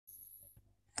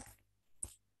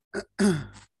Okay,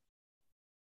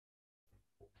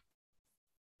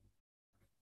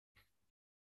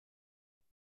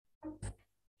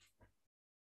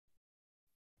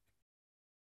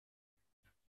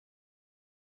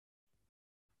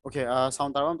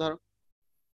 sound taram thar.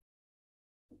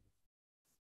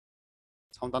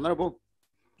 Sound tanar bu.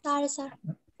 Sorry, sir.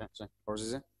 Okay, so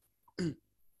courses.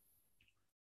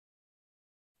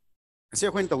 Kasi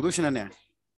ako yung tawdo siya na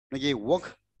nagi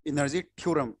work energy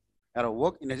theorem. Yara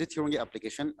work energy theorem की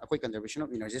application अकोई conservation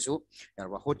of energy सु यार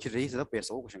वह होत चीज़ रही सदा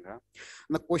पैसा हो question का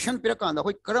ना क्वेश्चन पिरा कांदा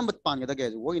कोई करम बत पान गया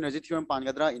गया work energy theorem पान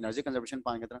गया energy conservation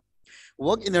पान गया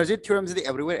work energy theorem से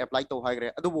everywhere apply तो है करे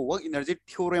अदो वो work energy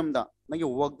theorem दा ना ये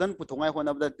work done पुथोंगा है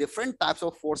होना बता different types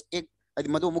of force एक अदि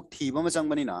मधु मुक थी बम संग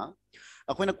बनी ना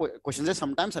अकोई ना क्वेश्चन से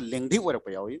sometimes a lengthy हो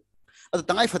रहा है अदो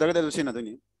तंगाई फदर दे दूसरी ना तो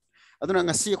नहीं aduna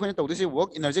ngasi akhoi to this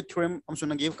work energy theorem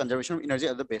amsuna give conservation of energy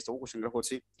at the base of question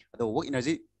hosi the work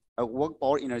energy work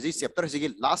power energy chapter sigi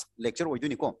last lecture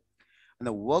oiduni ko and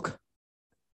the work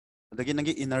adagi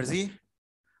nangi energy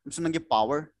amsuna nangi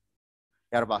power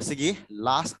yarba sigi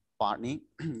last part ni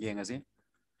yengasi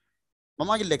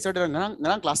mama gi lecture der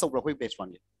ngarang class of akhoi page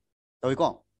 1 gi tawi ko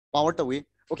power tawi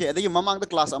okay adagi mamang the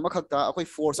class ama khakta akhoi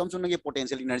force amsuna nangi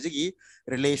potential energy gi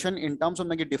relation in terms of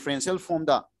nangi differential form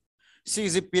da si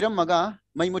is piram maga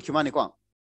mai mut khimani ko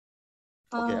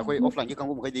okay akhoi offline ki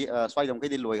kangu mkai di swai dam kai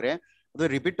di loigre ado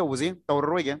repeat to buzi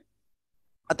tawroi ge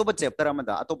atopa chapter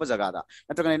amada atopa jaga da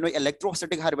natraga noi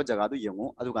electrostatic hariba jaga du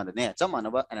yengu adu ganda ne chama na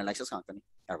ba analysis khantani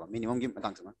yarba minimum gi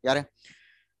matang sama yare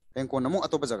en ko namu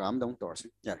atopa jaga am dam torsi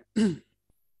yare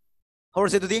How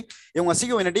is it today? Yung asi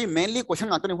ko inadi mainly question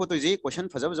ato ni hoto ji question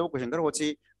fajab jab question kar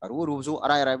hochi aru ruju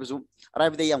arai buzu arai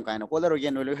bide yam kaina ko laro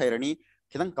gen noi hairani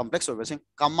kitang complex over sing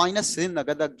kam minus sin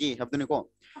nagada gi habduni ko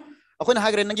ako na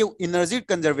hagre nagi energy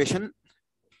conservation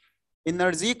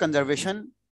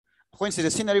ako in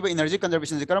scenario energy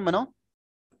conservation ji karam mano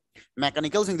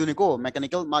mechanical sing duni ko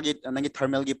mechanical magi nagi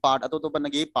thermal gi part ato to pa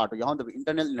nagi part yahan the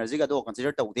internal energy ga do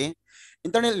consider tawde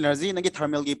internal energy nagi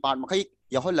thermal gi part makai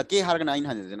yahol lake hargana in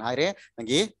hanen haire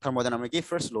nagi thermodynamic gi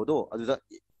first law do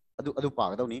adu pa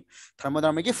ga dawni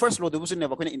thermodynamic gi first law do busu ne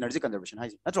ba koina energy conservation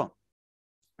haji natro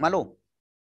malo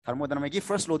thermodynamic gi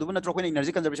first law do natro koina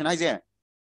energy conservation haji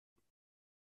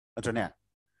natro ne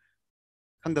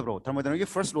khangdabro thermodynamic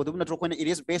gi first law do natro koina it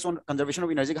is based on conservation of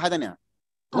energy ga hadane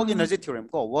work energy theorem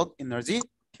ko work energy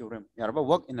theorem yarba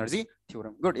work energy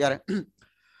theorem good yare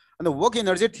and the work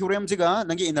energy theorem jiga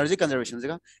nangi energy conservation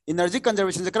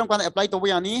jiga karam kan apply to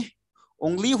yani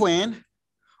only when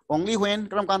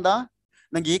karam kanda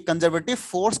nangi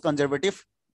conservative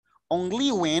only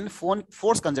when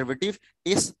force conservative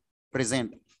is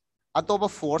present atopa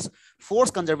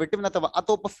force conservative na taba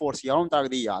atopa force yaron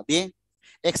targdi yade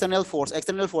external force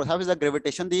how is the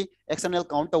gravitation the external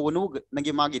count wonu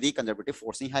nangi magi di conservative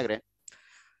force ni hagre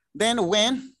then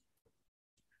when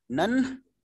non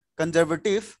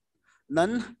conservative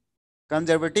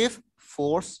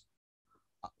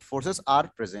forces are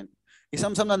present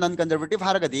isam samna non conservative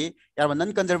haragadi yarba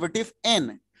non conservative and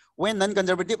when non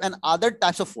conservative and other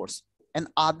types of force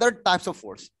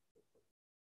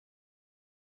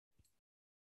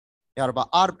yarba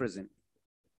are present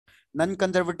non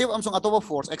conservative amsong atoba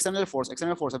force external force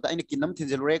of the any kinam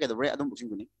thinjel re ka the re adum buking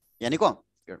guni yani ko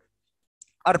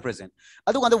are present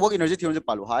adu kan the work energy theorem je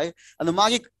palu hai adu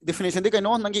magi definition de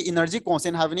kaino nangi energy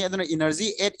constant havni aduna energy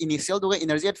at initial duga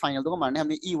energy at final duga marne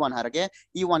hamni e1 harage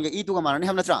e1 ga e2 ga marne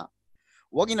hamna tra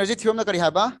work energy theorem na kari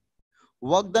haba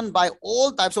work done by all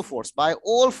types of force by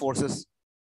all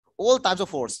types of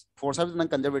force have non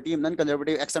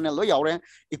conservative external lo yaure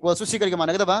equals to c kari ga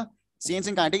marne ga ba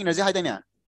change in kinetic energy hai dania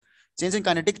change in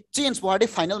kinetic change what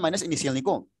final minus initial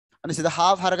niko and this is the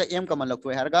half haraga m common log to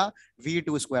haraga v2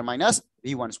 square minus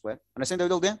v1 square understand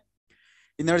the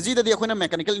energy that the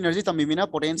mechanical energy tamimina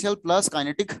potential plus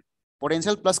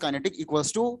kinetic equals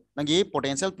to nangi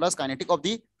potential plus kinetic of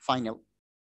the final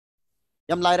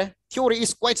yam laire theory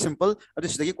is quite simple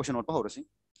this is the question not pa horasi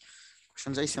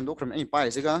question jai sem do kram ai pa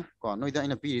isiga ko noida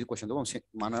ina pi question do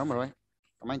manara maroi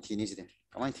kamai thini side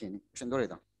kamai thini question do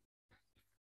reda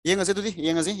yengasi tudi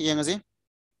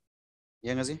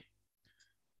yengasi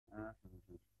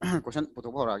question puto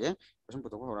ho rage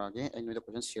ai noida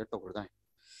question share to korda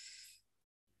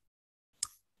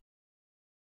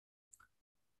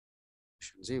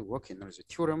question je work energy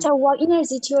theorem So work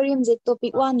energy theorem je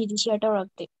topic 1 ni share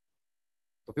tawrakte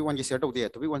topic 1 gi share to de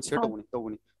topic 1 share to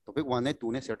ni topic 1 ne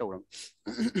 2 ne share to ram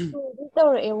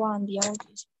tawra a1 di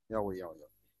yaw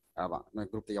aba noi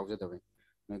group te yaw je dawe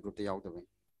group te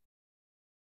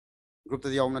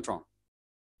yaw na tron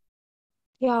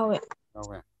yawe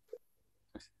yawe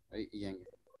ai yang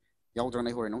yaudra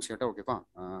nai hore nong share tawr ke ko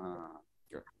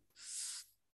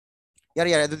yar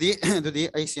yar dudi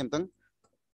ai sim tang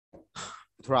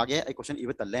thura ge ai question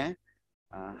iba talle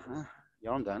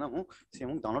yaron da na mu sim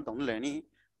download download le ni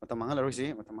matam mangal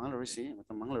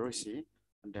ro si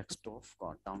desktop ko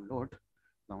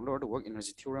download work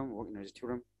energy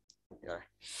theorem यार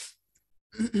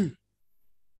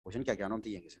question क्या क्या नाम थी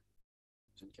यंगे से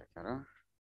question क्या क्या रहा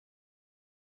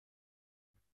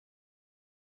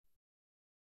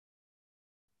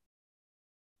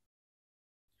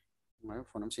मैं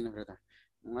फोन में सीन करता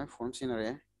मैं फोन सीन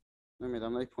रहे मैं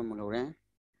मैडम ने फोन मुलो रहे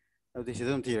अब दिस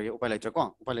इधम थी रहे ऊपर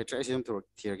लेटर ऐसे इधम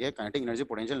थी रहे kinetic energy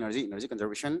potential energy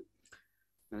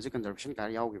conservation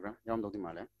कार्य याव गिब्रा याव दो दिन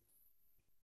माले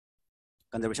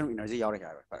कंजर्वेशन एनर्जी याव रहे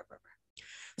यार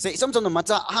से सम सम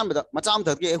मचा मचा am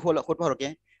thak ge hol khot phar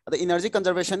ke ada energy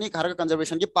conservation ni khar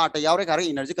conservation ki part yaure khar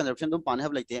energy conservation dum pan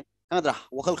have laite kanadra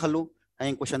wakhal khalu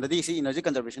hain question dadi si energy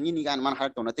conservation ni gan man har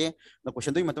tonate the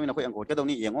question dui mato ina koi angkot ka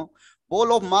dawni yengo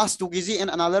ball of mass 2 kg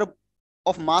and another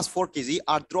of mass 4 kg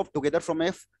are dropped together from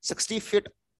a 60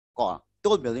 feet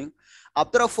tall building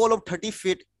after a fall of 30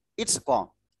 feet its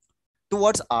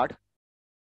towards earth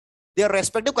their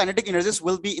respective kinetic energies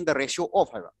will be in the ratio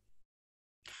of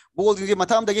bol ji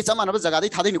matham dagi chamana ba jaga dai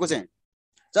thadai ni ko je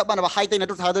jabana ba height na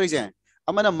to thadai je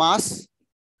amana mass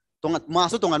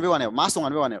tongan be wane mass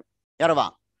tongan be wane yaraba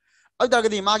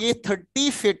adagadi magi 30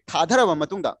 feet thadara ba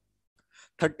matungda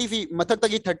 30 feet mathak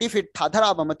tagi 30 feet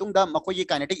thadara ba matungda makoi gi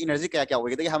kinetic energy kya kya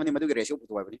hoige dagi hamani madu ratio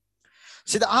putu bani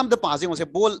sida aham da paje se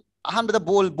bol aham da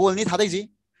bol ni thadai ji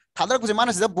thadara ko je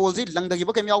mana sida bol ji langdagi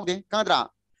ba kem yaude kanadra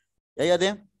ya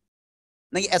de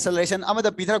Negi acceleration अमदा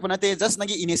पीथर पनते just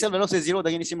Negi initial velocity 0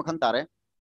 दगी निसी मखन तारे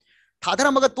थादर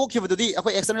मग तो खिबदुदी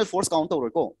अखोय external force count तौर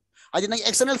को आदि नगी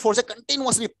external force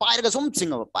continuously पायरगा सुम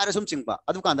चिंगबा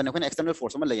अदु कांदने अखोय external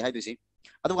force म लई हाय दुसी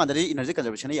अदु कांदरी energy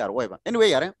conservation यार ओयबा anyway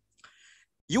यार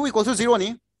u equals to 0 नि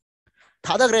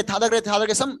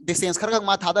थादगरे some distance खरग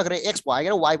मा थादगरे x y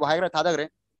गरे y y गरे थादगरे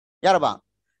यार बा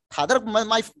थादर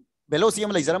माय velocity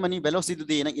म लई जरमनी velocity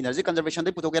दुदी न energy conservation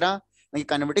दे पुतोगेरा नगी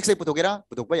kinematics से पुतोगेरा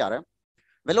पुतोगबा यार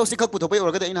velocity khak puthok pai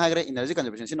orga in higher energy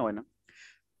conservation sin oina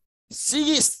si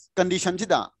condition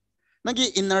sida nagi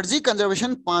energy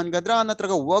conservation pan gadra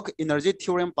natraga work energy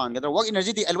theorem pan gadra work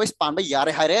energy di always pan ba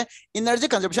yare hare energy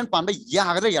conservation pan ba ya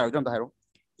gadra yar dum da haro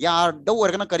yar do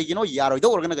orga na karigino yar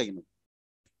do orga na gayino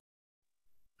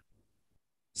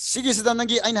sigi sida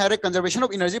nagi in higher conservation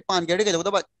of energy pan gadra ga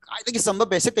da ba kai da ki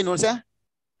samba basic kinol se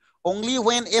only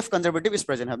when f conservative is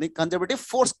present have the conservative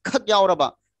force khak yaura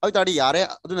ba अब ताड़ी यार है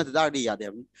अदुना ताड़ी याद है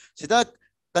सीधा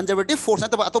conservative force ना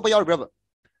तो अतो पे यार ब्रब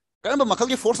करम मखल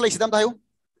की फोर्स लाई सीधा तायो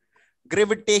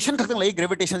ग्रेविटेशन खतंग लाई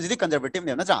ग्रेविटेशन जिदी कंजर्वेटिव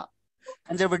ने ना जा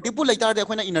कंजर्वेटिव पु लाइता दे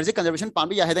अखोना एनर्जी कंजर्वेशन पान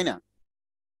भी या है देना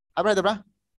अबरा दबरा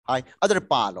हाय अदर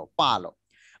पालो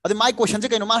अदे माय क्वेश्चन से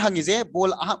कइनो मार हंगी जे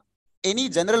बॉल एनी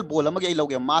जनरल बॉल अमगे आई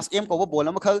लोगे मास एम को बॉल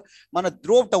अम खल माना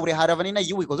ड्रॉप तवरे हारवनी ना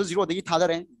u = 0 दगी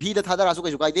थादर है v द थादर आसु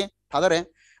कइसु काइदे थादर है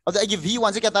अब आई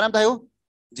v1 से क्या तारम थायो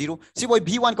 0 si boy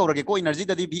v1 ko rage ko energy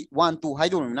da di v1 2 hai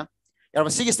do na yar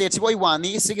ba sig state si boy 1 ni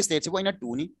sig state si boy na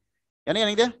 2 ni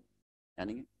yani de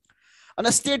yani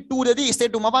ana state 2 da di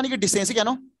state 2 ma pani ki distance kya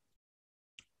no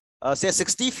say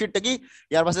 60 feet tagi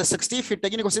yar ba 60 feet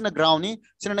tagi ni ko sina ground ni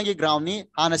sina na ki ground ni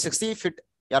ana 60 feet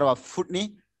yar ba foot ni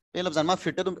pe lab janma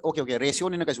feet to okay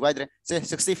ratio ni na ka juai dre say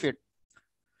 60 feet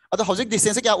ado hojik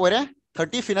distance kya ore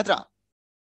 30 feet natra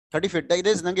 30 feet that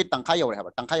is nangi tangkai yore haba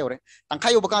tangkai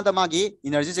yoba kanta magi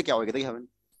energy se kya hoige dagi haben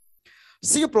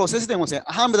si process de mo se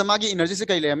aham da magi energy se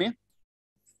kai le ami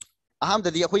aham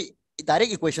da di khoi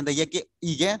direct equation da yeke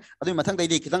ige adu mathang dai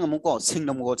di khitang amu ko sing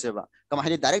na mu go se ba kama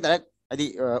hadi direct adi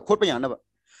khot pa yana ba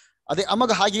ade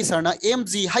amaga hagi sarna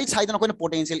mg height side na ko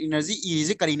potential energy e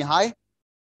is kari ni hai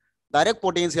direct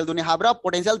potential du ni habra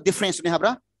potential difference du ni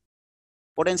habra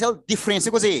potential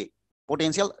difference ko se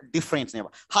potential difference ne ba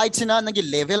height sina nagi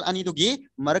level ani du gi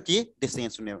maraki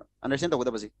distance ne ba understand to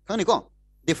da basi khani ko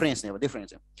difference ne ba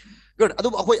difference good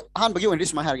adu akoi han bagi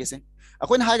english ma harge se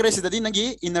akoi na hagre se dadi nagi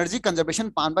energy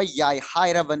conservation pan ba yai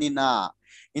haira vanina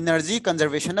energy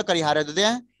conservation na kari hara du de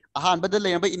ahan badal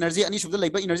le ba energy ani subda le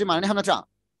ba energy mane hamna cha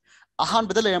ahan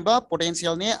badal le ba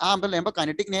potential ne ahan badal le ba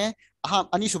kinetic ne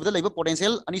ahan ani subda le ba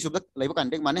potential ani subda le ba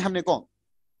kinetic mane hamne ko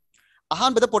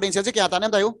ahan badal potential se kya ta ne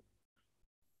tayo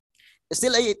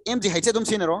still I mg height se dum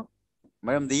sinero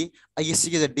maram di ai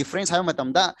sige the difference ha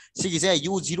matam da sige se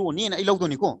u0 ni na I lo do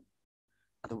ni ko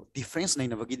ado difference nei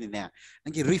na bagi ni ne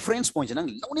nang reference point nang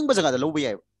loading ba jaga da lo ba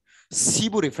yai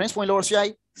sibu reference point lower sai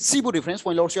sibu reference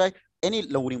point lower sai any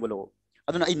loading below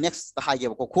aduna I next the high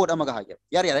ge ko code amaga high ge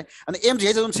yar yar and mg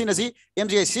height dum sin asi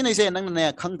mg sin ai se nang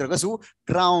ne khang draga su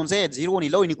ground se 0 ni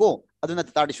lo ni ko aduna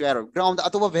tadi su error ground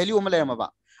atoba value ma lerama ba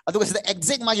aduga sida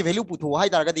exact magi value putho hai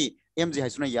taragadi mg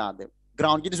haisuna yade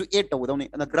ground ki su 8 tawdawni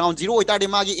na ground 0 oitadi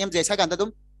magi mg sa kan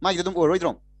dum magi dum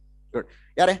oroidrom good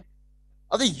yare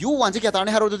adu u1 se kya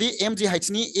tarne haro dudi mg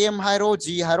haisni m hairo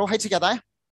g hairo haisi kya ta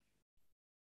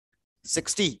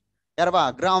 60 yarba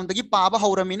ground gi paba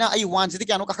hauramina ai 1 se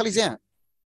kya no kakhali se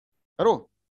haro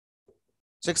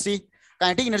 60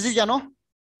 kinetic energy kya no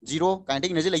 0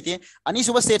 kinetic energy laite ani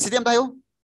suba state sidem tayo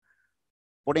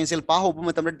potential pa hobu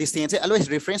matam distance always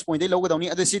reference point logo dawni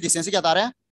adu si distance kya tare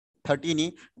 30 ni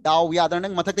daw yadar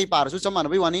nang mathak tai par su chaman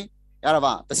bai wani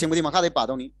yaraba tasingmudi makha dai pa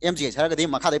dawni mg sara gadi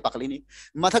makha dai pakali ni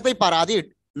mathak tai paradi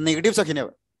negative sakhine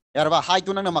yaraba high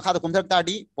tu nang makha da kumthak ta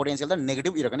di potential da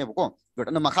negative irakane bako good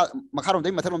na makha rom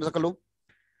dai mathak rom sakalu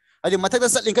adi mathak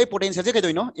da satling kai potential je kai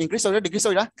doino increase or decrease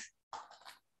or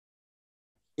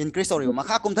increase or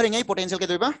makha kumthari ngai potential kai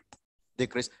doiba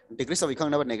decrease of khang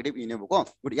na negative ine bako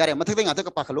good yare mathak dai ngata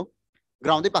ka pakalo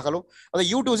ground dai pakalo adu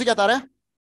u2 se kya tare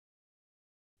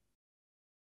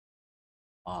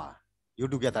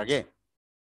u2 kya targe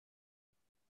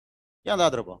ya da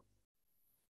adro ko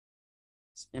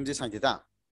mg sin theta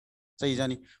sai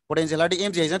jani potential adi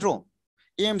mg is true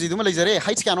mg dum lai jare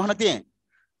height kya no hanakte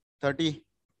 30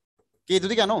 k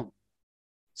du kya no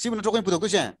si bun tro ko pudok to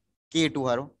se k2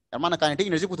 haro mana kinetic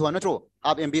energy putho na tro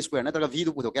half mb square na tra v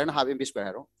du putho kya half mb square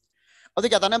haro adu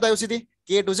kya tanam tayo sidi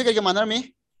k2 se ke manar me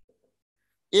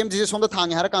mg se somda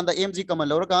thang har kan da mg kamal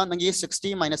lor ka nangi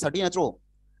 60 minus 30 na tro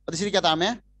adu sidi kya tam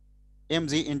hai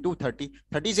mg into 30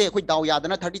 30 se koi daw yad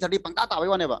na 30 30 pangta ta bai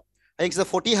wane ba heng se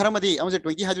 40 har madi amse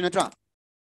 20 haju na tra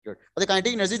good adu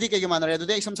kinetic energy di ke manar adu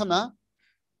de sam sam na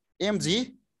mg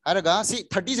har ga si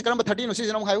 30 se karam 30 no si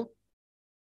janam khayo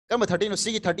karam 30 no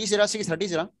si 30 sira si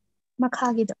 30 sira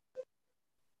Makagi do.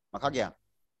 makha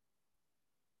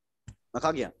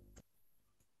gya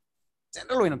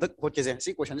general oina tak hot ke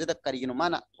si question je tak kari no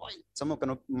mana oi samo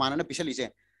kano mana na pishali se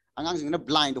angang sing na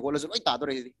blind hol so oi ta do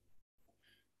re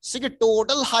si ke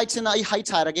total height sina ai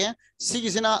height hairage si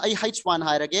ki sina ai height 1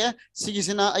 hairage si ki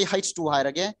sina ai height 2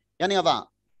 hairage yani aba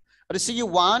adu si ki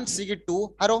 1 si ki 2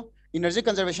 haro energy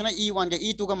conservation na e1 ke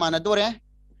e2 ka mana do re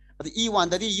adu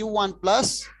e1 dadi u1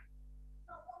 plus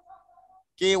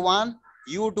k1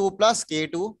 u2 plus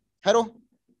k2 haro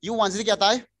u1 से क्या आता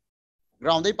है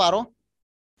ground they Paro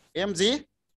mg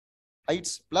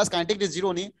heights plus kinetic is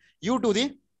 0 ni u2 di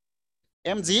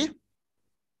mg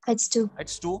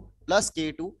H2 plus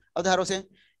k2 अब धारो से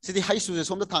सीधी heights से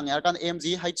सोम the थांग यार kan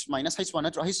mg heights minus heights 1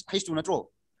 na heights 2 na tro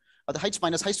अब heights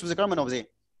minus heights 2 से करम नोबजे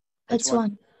H1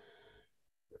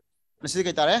 न सीधी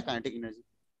कहता है kinetic energy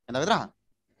क्या लग रहा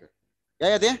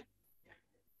या दे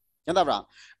क्या बरा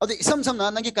अब इसम सम ना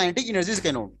नंगी kinetic energy से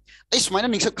कहनो इस मायने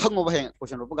निक्स खंगो बहे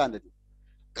क्वेश्चन रो पगान दे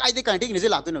काय दे kinetic energy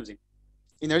लागतो नोबजे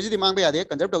energy di mang ba yade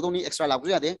conserve tawdong ni extra lakku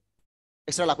yade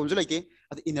extra lakku ju laite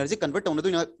adi energy convert tawna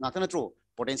du na ta natro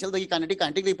potential da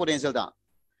kinetic di potential da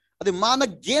adi mana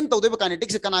gain tawde ba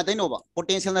kinetic se kana dai no ba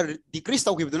potential na decrease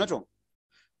taw gibu natro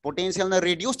potential na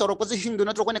reduce taw position du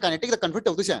natro ko ne kinetic da convert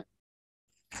tawdu se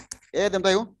dem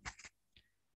tayo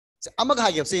amag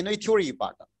ha ge se no theory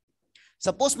part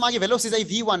suppose ma ge velocity ai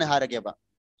v1 ha ra ge ba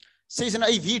se is na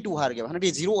ai v2 ha ra ge ba na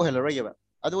 0 hel ra ge ba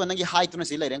adu na gi height na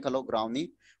se lai ren khalo ground ni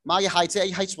मागे height से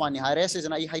आई height 1 नि हारे से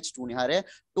जना आई height 2 नि हारे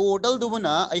total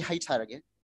Dubna I height Harge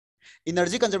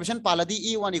energy conservation Paldi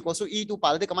e1 equals to e2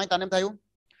 पालदे कमाई तानेम थायो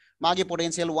मागे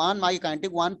potential 1 मागे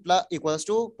kinetic 1 plus equals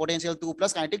to potential 2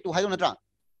 plus kinetic 2 हायो नत्रा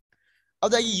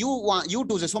अब द u1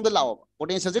 u2 से सोम द लाओ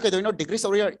potential से कदो नो decrease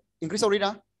और increase और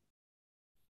ना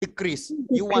decrease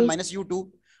u1 minus u2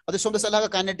 अब सोम द सला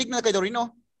का kinetic ना कदो नो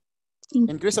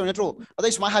increase और नत्रो अब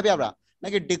इसमा हाबे आबरा ना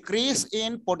कि decrease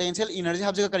in potential energy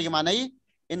हाब जगह करके मानाई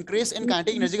increase in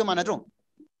kinetic energy का माना जो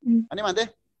अने मानते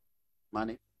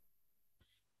माने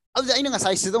अब जाइए ना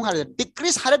साइज से तो हर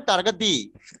decrease हर टारगेट दी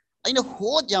अइना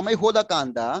होद या मैं होदा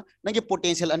कांदा ना कि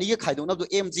potential अनी ये खाई दो ना तो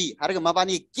mg हर का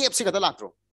मापानी gap से कता लागतो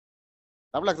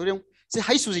तब लागतो जो से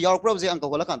हाई सूजी यार प्रोब से अंक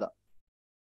होला कांदा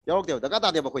यार ओके दगा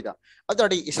ता दे बखोइदा अदर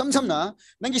दी इसम सम ना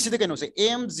नंगी सिदे कनो से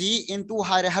mg into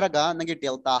हर हरगा नंगी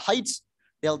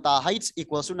delta heights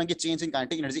equals to नंगी change in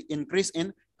kinetic energy increase in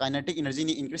kinetic energy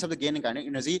ni increase of the gain in kinetic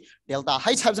energy delta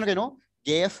heights have no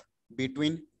gap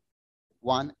between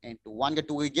 1 and 2 1 के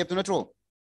 2 के gap to na tro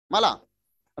mala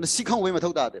and sikhang we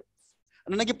mathau ta de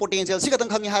and nagi potential sikatang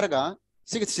khangi haraga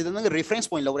sig sidan nang reference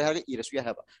point lo re haraga irasu ya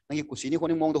haba nagi kusini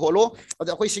khoni mong do holo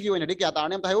adu akoi sigi oina de kya ta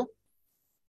ne am tayo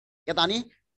kya tani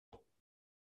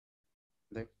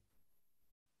de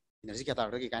energy kya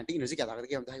ta ra ki kinetic energy kya ta ra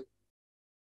ki am tayo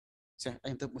से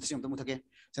आई तो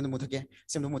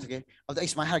मुथके अब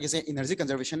is my हार के से energy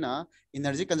conservation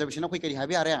ना कोई करी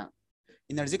हाबे आ रहा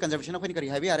energy conservation of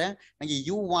kari habi are nangi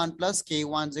u1 plus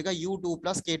k1 jega u2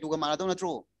 plus k2 ga mana do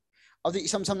natro अब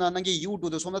इसम समना नंगी u2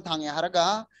 दो सोमना थांगे हरगा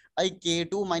आई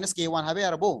k2 minus k1 हाबे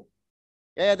यार बो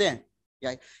या दे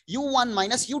या u1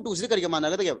 minus u2 से करके माना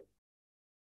गया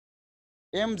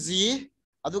mg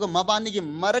अदुगा मबानी की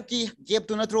मरकी गैप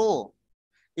तो नत्रो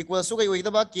इक्वल सु गई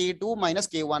दबा k2 minus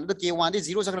k1 the k1 दे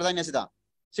 0 सकरदा ने सिदा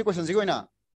सी क्वेश्चन सी कोइना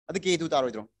अद k2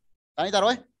 तारोइद्रो तानी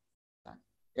तारोय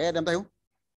ए दम तायो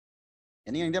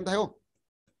यानी दम तायो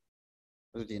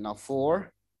अदुदी now 4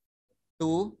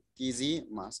 2 kg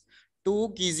mass 2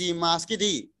 kg mass की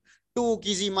दी 2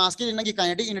 kg mass की नंगी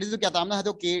काइनेटिक एनर्जी तो क्या तामना है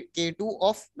तो k2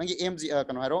 of नंगी mg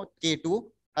कनो हारो k2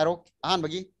 हारो आहान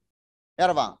बगी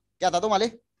यार वा क्या था तो माले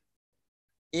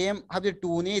m have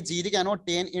 2 ने g दी क्या नो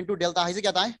 10 into delta है से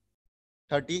क्या था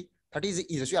 30 30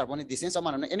 is इज यार बोने डिस्टेंस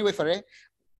समान है anyway फरे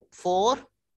 4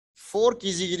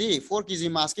 kg की दी 4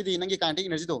 kg mass की दी नंगी काइनेटिक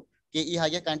एनर्जी तो ke है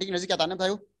क्या काइनेटिक एनर्जी क्या ताने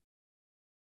थायो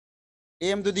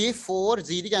m to the 4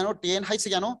 g दी क्या नो 10 है से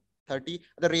क्या नो 30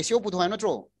 the ratio पुतो है नो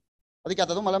ट्रो अभी क्या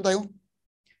था तो मालूम था यू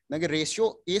नंगे ratio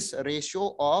is ratio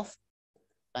of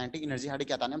kinetic energy हाड़ी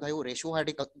क्या था ना था यू ratio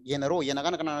हाड़ी ये नरो ये नगा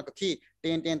नगा कखी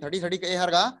 10 10 30 30 के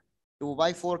हर गा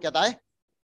 2/4 क्या था है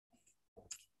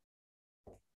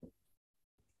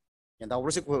ये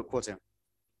दावर से खोल से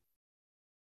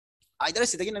आइदर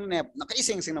सिद्धि नंगे न कई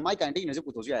सेंग सेंग ना माई kinetic energy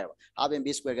पुतो जी आया हाफ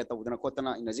mb square के तब उधर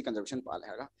खोतना energy conservation पाल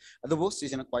है गा अदबो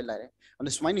सीजन क्वाइट लारे and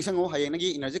the smile निसंगो हाय नंगे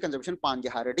energy conservation पान के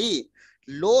हारेडी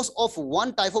loss of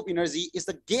one type of energy is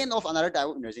the gain of another type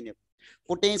of energy ने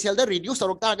potential द reduce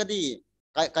तरोकता आगे दी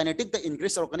kinetic the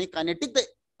increase तरोकनी kinetic the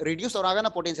reduce तरोगा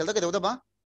ना potential the के दबा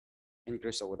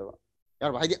increase तरोगा दबा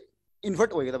यार भाई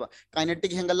invert होएगा दबा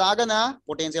kinetic हेंगलागा ना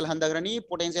potential हंदगरनी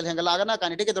potential हेंगलागा ना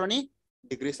kinetic के दरनी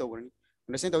decrease तरोगरनी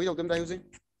understand तभी तो दायु से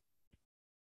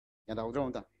या दाउ ड्रो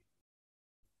उनता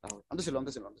अंदर से लो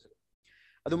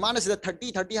अदु मानसिदा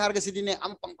 30 30 हार के सिदिने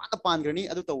अम पंपा पानग्रनी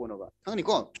अदु तवनोबा खंगनी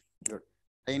को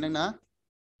hay नंगना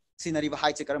सिनरी बा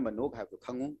हाइट से करम बनो हाइब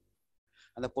खंगु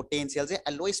and the potential से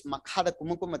alloys makhada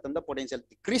kumuk matam da potential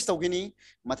decrease tawgini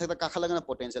mathak ka khalagana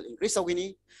potential increase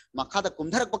tawgini makhada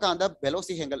kumdharak pakanda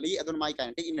velocity hengali adun my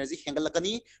kinetic energy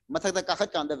hengalakani mathak ka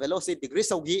khat kanda velocity decrease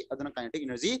tawgi adun kinetic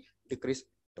energy decrease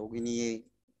tawgini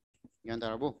yan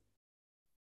darabo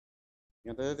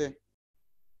yan tade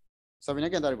sabina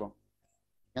yan darabo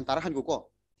yan tarahan ko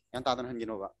yan tadan han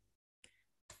ginoba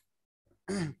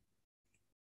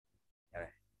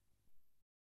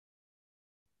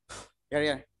यार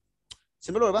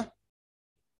simple होगा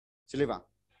चलिए बा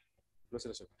लो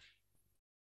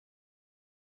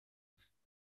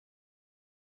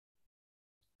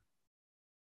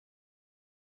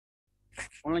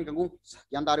online कंगू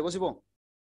यान तारे को सिबो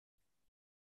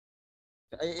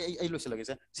आई लो लगे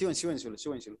से सिवन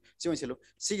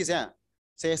सिगी से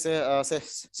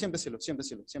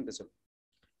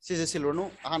सिजे सिलो नो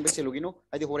आहान बे सिलो गिनो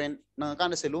आदि होरेन न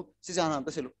कान सिलो सिजे आहान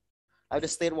बे सिलो आदि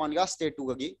स्टेट 1 गा स्टेट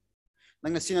 2 गी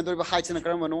नंग सिना दोबा हाइट सिना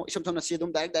करम बनो इसम थम सी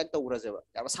दुम डायरेक्ट तौरजेबा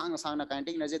याबा सांग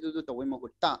काइनेटिक एनर्जी दु तवै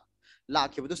महुत्ता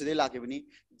लाखिबदु सिदे लाखिबनी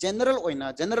जनरल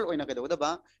ओइना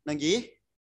कदबा नंगी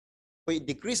कोई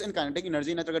decrease in kinetic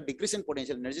energy नत्रगा decrease in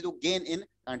potential energy तो गेन इन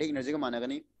काइनेटिक एनर्जी का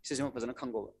मानगनी सिस्टम फजना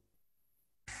खंगो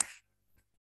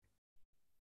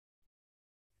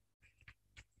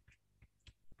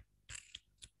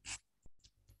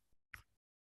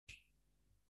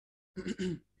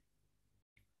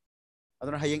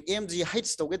अदुना हयंग mg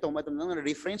heights तोगे तो मतम नंग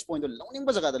रेफरेंस पॉइंट लौनिंग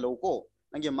बजगा द लौको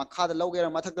नंगे मखा द लौगेरा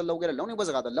मथक द लौगेरा लौनिंग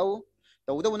बजगा द लौ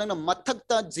तौदबु नंग मथक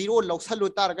त 0 लौसलु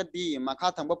तारगदी मखा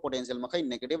थंब पोटेंशियल मखै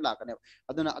नेगेटिव लाकने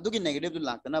अदुना अदुगी नेगेटिव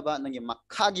लाकना बा नंगे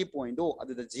मखा गी पॉइंट दो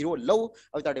अदु द 0 लौ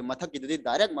अताडे मथक की दुदी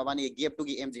डायरेक्ट मबानी गैप टू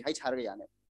गी mg heights हारगा याने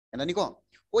एननी को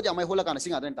ओ जामै होला काना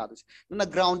सिंगा दन तादु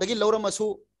नंग ग्राउंड दगी लौरमसु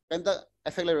केमता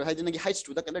इफेक्ट ले हाइदि नंगे heights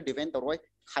टू द केमता डिपेंड तरोय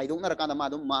खाइदोंना रकाना मा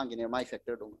दum मांगिने माय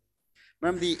फैक्टर दो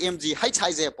मैम दी mg height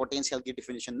size है potential की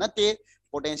definition नते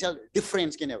potential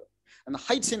difference के नेबा and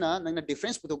height Cina नंगना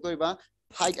difference पुथोक तोइबा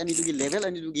height अनि दुगी level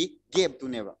अनि दुगी gap तु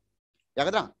नेबा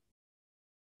यागदरा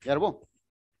यारबो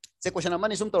से क्वेश्चन अमा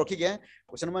नि सुम तोरखि गे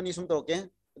क्वेश्चन अमा नि सुम तोरके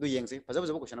दु येंगसे फजब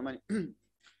फजब क्वेश्चन अमा नि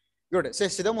गुड से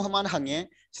सिदा मुहम्मद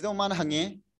हंगे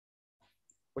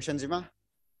क्वेश्चन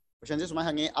जी सुमा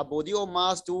हंगे a body of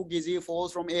mass 2 kg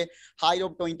falls from a height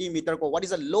of 20 meter को what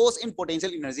is the loss in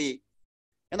potential energy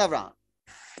एनाब्रा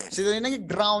सिदा नंगी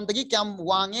ग्राउंड तगी क्या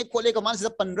वांगे खोले कमान सिदा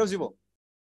 15 जिबो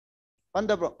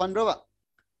 15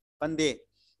 पंदे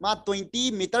मा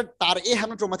 20 मीटर तार ए हम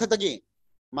ट्रो मथा तगी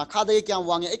माखा दे क्या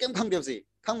वांगे ए केम खंग देबसे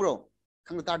खंगब्रो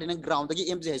खंग तार दिन ग्राउंड तगी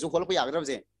mg है जो खोल को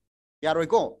यागद्रबसे यारोय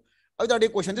को अदर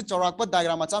क्वेश्चन से चौराक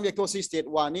डायग्राम मचा एक स्टेट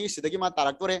वानी सिदगी मा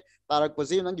तारक्तोरे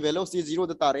तारक्पसे नंगी वेलोसिटी 0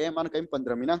 द तारे मान कई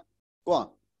 15 मिना को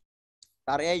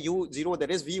तारे u 0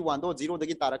 दैट इज v1 दो 0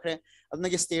 दगी तारखरे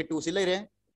अदनगी स्टेट 2 से लेरे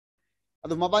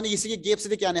अदु मबानी इसी गैप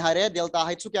से क्या ने हारे डेल्टा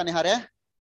हाइट सु क्या ने हारे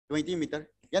 20 मीटर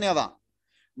यानी हवा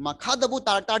मखा दबु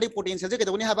तारताडी पोटेंशियल से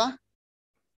केदोनी हबा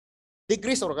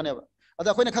डिक्रीज और कने अद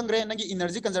अखोइना खंगरे नंगी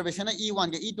एनर्जी कंजर्वेशन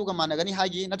e1 के e2 का मानगनी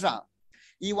हागी नत्रा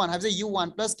E1 has a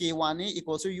U1 plus K1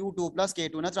 equals to U2 plus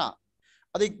K2 natra.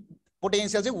 Adi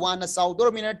potential se 1 south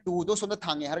or minute 2 do sonda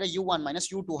thange harga U1 minus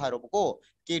U2 haro ko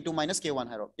K2 minus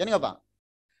K1 haro. Yani aba.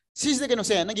 Sis de keno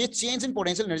se na ge change in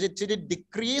potential energy se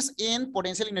decrease in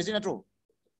potential energy natro.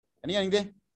 Yani yani de.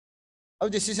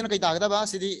 Ab this is na kai tagda ba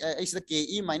se is the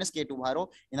Ke minus K2 haro.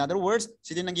 In other words,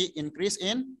 se na ge increase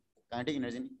in kinetic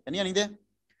energy. Yani yani de.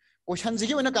 Question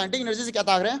ji ke na kinetic energy se kya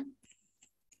tag raha hai?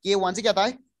 K1 se kya tag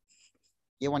hai?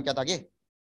 K1 क्या था के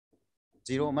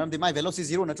 0 मतलब my velocity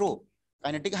 0 ना true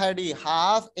kinetic है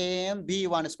half m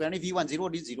v1 square नहीं v1 0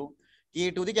 D 0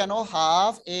 K2 दी क्या no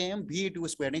half m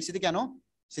v2 square नहीं सीधी क्या नो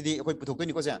सीधी कोई पुथोक तो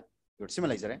नहीं को जाए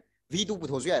सिमिलाइजर है v2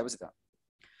 पुथोक जो है बस इतना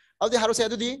अब दे हारो से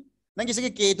दी नंगी से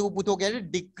K2 पुथोक है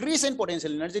decrease in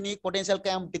potential energy नहीं potential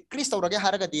क्या हम decrease तो रखे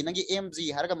हार का दी नंगी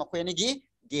mg हार का मखोया नहीं की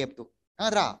gap तो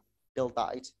कहाँ रहा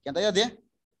delta h क्या था याद है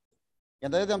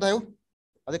हम था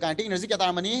अदे kinetic energy क्या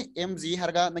तार मनी mg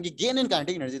हरगा नंगी gain in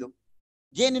kinetic energy दो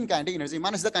gain in kinetic energy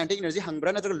Manas the kinetic energy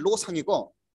हंगब्रा नतर loss हंगी को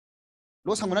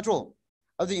loss हंगना ट्रो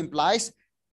अदे implies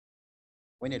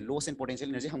when a loss in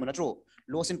potential energy हंगना ट्रो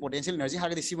loss in potential energy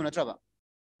हरगा दिसी बना ट्रबा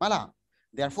माला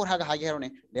therefore हरगा हागे हरोने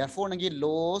therefore नंगी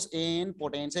loss in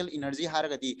potential energy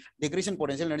हरगा the decrease in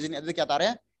potential energy अदे क्या तार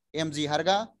है mg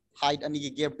हरगा height अनि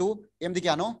की gap to m दी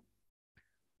क्या नो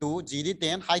 2 g दी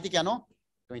 10 height दी क्या नो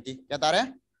 20 क्या तार है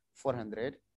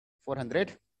 400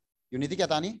 यूनिट क्या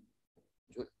तानी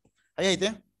है इते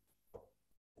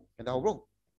क्या हो bro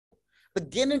the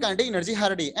gain in kinetic energy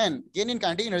हारडी and gain in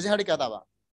kinetic energy हारडी क्या ताबा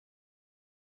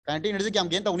काइनेटिक एनर्जी क्या हम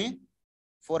गेन ताउनी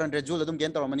 400 जूल तुम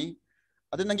गेन तारमनी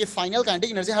अदे नंगे final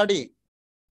kinetic energy हारडी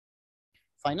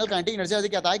final kinetic energy हारडी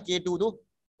क्या ता है K2 दो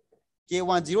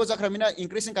K1 0 जखरमिना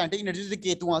increase in kinetic energy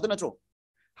K2 आतो नत्रो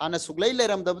हाना सुगलाई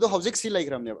लेरम दबदो हौजिक सी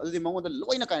लेग्रमने अदि मंगोद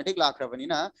लोइना काइनेटिक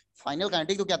लाखरबनिना फाइनल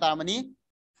काइनेटिक तो क्या तारमनी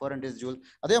 400 जूल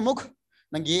अदे मुख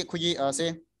नंगी खुगी से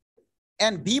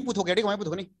एन बी पुथो केडी कमाय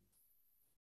पुथोनी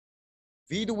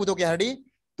v2 पुथो KD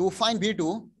to find v2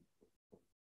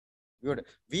 good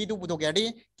v2 पुथो KD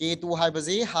K2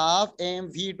 हाइबजे half m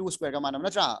v2 square का मानम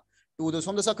नत्रा 2 दो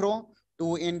सोम the सकरो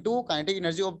 2 into kinetic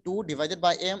energy of 2 divided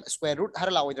by m square root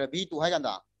हर लाओ इधर v2 है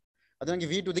गंदा अदे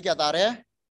नंगी v2 दी क्या तारे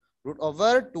root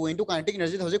over 2 into kinetic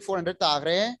energy तो 400 ताग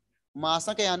रहे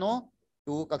मासा के यानो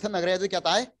 2 कथन नगरे तो क्या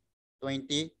ताए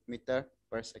 20 मीटर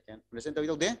पर सेकंड लेसन तभी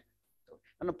तो दे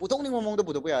अन पुथोक नहीं मोमोंग तो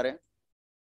पुथोक यार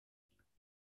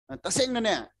तसेंग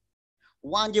ने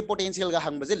वन के पोटेंशियल का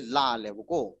हंग बजे लाल है वो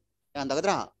को यान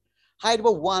दगदरा हाइट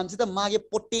वो वन से तो मागे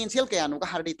पोटेंशियल के यानो का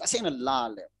हरडी तसेंग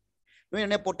लाल है नो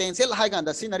ने पोटेंशियल हाई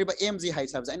का सीनरी बा mg हाई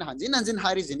सब जाइन हंजिन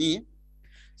हाई जिनी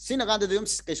सीना गांदे दुम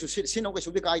कैसु सीनो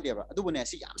कैसु भी काई देबा अदुबने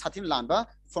सी याम साथिन लानबा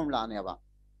फॉर्मुला नेबा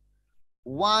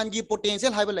 1 की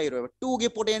पोटेंशियल हाइबल लई रोबा 2 की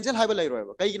पोटेंशियल हाइबल लई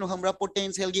रोबा कई किनो हमरा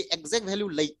पोटेंशियल की एग्जैक्ट वैल्यू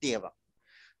लईतेबा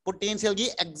पोटेंशियल की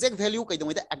एग्जैक्ट वैल्यू कई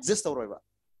दमैदा एग्जिस्ट हो रोबा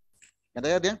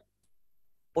याद दे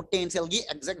पोटेंशियल की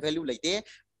एग्जैक्ट वैल्यू लईते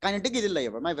काइनेटिक की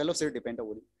लईबा माय वेलोसिटी डिपेंड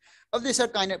होली अब this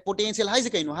काइनेट potential highs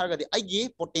कइनो हारगदि आइगी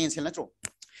potential नत्रो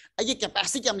आइगी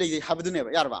capacity क्या लई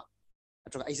हाबदुनेबा यारबा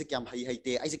नत्रो आइसे क्या हई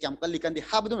हईते आइसे क्या कल्ली कंदि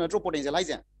हाबदु नत्रो पोटेंशियल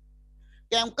हाइजे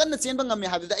क्या कन्न चेनबा ngam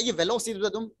हाबदु आइगी वेलोसिटी दु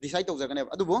दुम डिसाइड तौजगने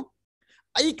अदुबो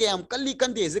आई क्या कल्ली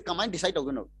कंदि जे कमाय डिसाइड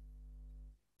तौदुनो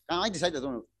कमाय डिसाइड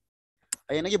तौदुनो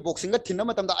आई नगी बॉक्सिंग का थिन्न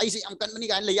मतम दा आइसे याम कन्मनी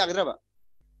गाय लई यागद्रबा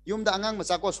युम दा अंगांग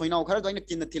मचा को सोइनाव खरा दोइन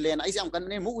किन थिलेन आइसे याम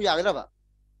कन्मनी मु यागद्रबा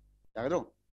यागद्रो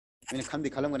मैंने खंदी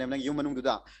खलमगने नंग युम मनुंग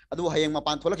दुदा अदु हयेंग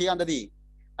मपान थोलखि यानददी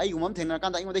आई उमम थेनर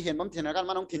कांदा आई मोदे हेनबम थेनर कान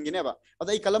मानों थिनगिनेबा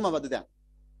अदु आई कलम अबदुदा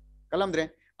कलमद्रे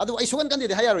अदु आई सुगन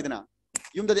कंदि हाया रोइदना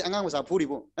युमददि अंगांग मचा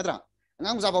फुरिबो नत्रा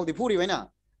अंगांग मचा बाउदि फुरि वैना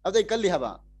अदु आई कल्ली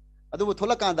हबा अदु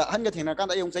थोला कांदा हनगा थेनर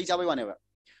कांदा आई उंग चाबै वानेबा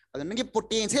अदु नंगी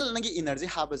पोटेंशियल नंगी एनर्जी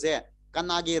हाबजे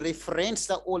कनागे रेफरेंस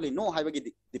ता ओली नो हाइबगी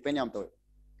डिपेंड याम तो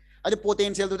अदु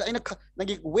पोटेंशियल दु आइना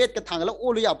नंगी वेट का थांगला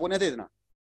ओलु या पोने देना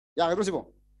यागद्रो सिबो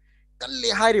कल्ली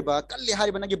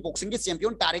हारिबा नंगी बॉक्सिंग के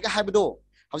चैंपियन तारेगा हाइबदो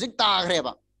हौजिक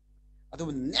ताग्रेबा अदु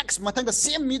नेक्स्ट मथंग द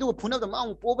सेम मी दु फुनब द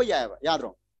माउ पोबा याबा याद्रो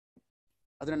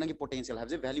अदुना नंगी पोटेंशियल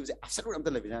हाबजे वैल्यू जे एब्सोल्यूट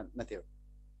अमता लेबिना नते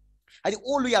आदि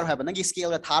ओलु यारो हाबा नंगी स्केल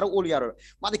का थारो ओलु यारो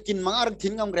मादे किन मंगा रक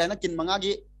थिन ngam ग्रेना किन मंगा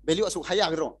गी वैल्यू असु हाय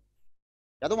यागद्रो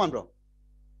यादो मानब्रो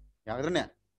यागद्रो ने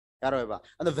yaroiba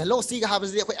and velocity ga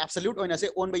habs di absolute oina se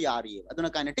on ba yari aduna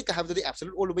kinetic ga habs di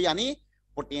absolute all ba yani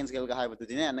potential ga habs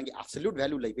di ne nangi absolute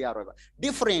value lei ba yaroiba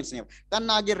difference ne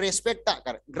kana ge respect ta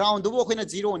kar ground do khoina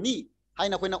zero ni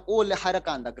haina khoina all haira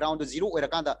kanda ground zero oira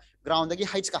kanda ground gi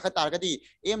heights ka kha tar ga di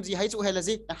mg heights o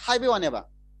helaji haibe wane ba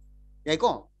yai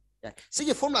ko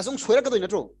sigi formula song soira ka do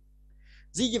natro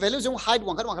g gi value song height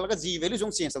wang kha ga g value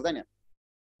song change da ne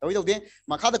tawi do de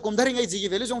makha da kumdharing ai g gi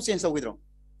value song change awidro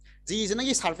g is na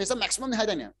gi surface maximum hai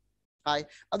da ne hai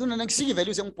aduna nang sigi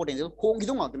value song potential hong gi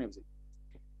do ngak ne bsi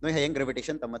noi hayang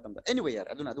gravitation tam tam anyway yar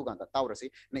aduna adu ganta tawrasi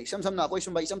nei sam sam na koi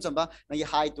sum ba isam sam ba na gi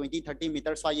high 20-30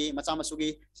 meter swai macha masugi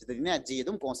sidari ne g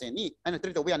dum constant ni ana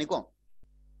tri to yani ko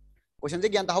question je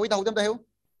gyan ta hawi ta hudam da heu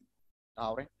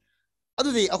tawre adu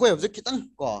di akoi object kitang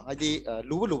ko hadi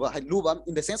luba luba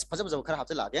in the sense phaja phaja khara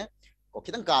hapse lage ko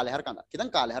kitang ka le har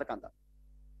kanda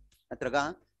natraga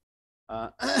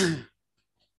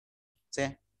se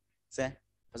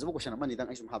phaja question amani dang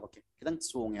aisum habake kitang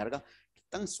song yarga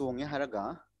kitang song ya haraga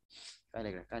kai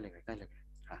legre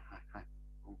ha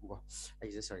go ai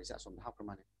je sorry sa som ha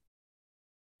pramane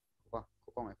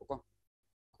ko ngai ko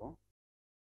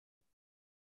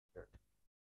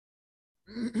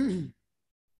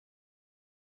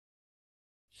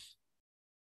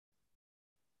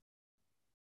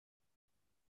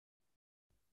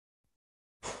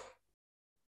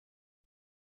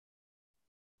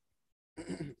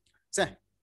se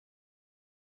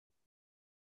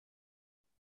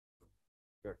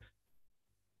good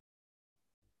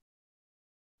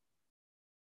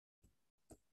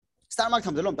star mark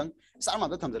thamjalom tang star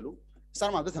mark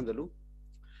thamjalu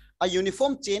a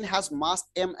uniform chain has mass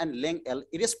m and length l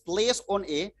it is placed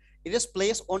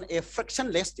on a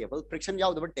frictionless table friction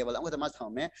yaw the table ang mas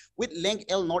thame with length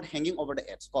l not hanging over the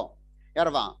edge ko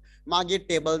yarwa magi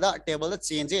table da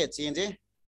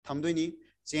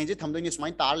change thamdoi ni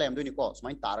smai tar lem doi ni ko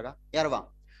smai tar ga yarwa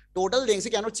total length se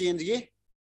kano change gi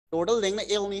total length na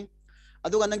l ni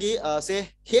adu ga ngi se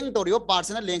hang torio parts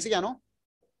na length se kano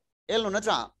l no na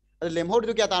tra lem ho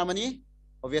du kya tar mani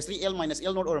obviously l minus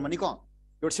l not or mani ko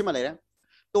dot sima le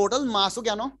total mass to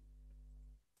kya no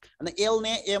and l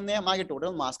ne m ne ma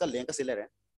total mass ka length ka se le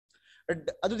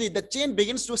adu the chain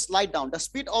begins to slide down the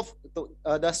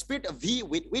speed v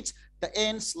with which the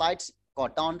end slides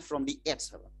got down from the edge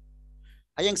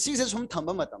ayang si se sum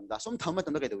thamba matam da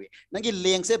kai dewi nangi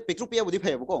length se picture pia budi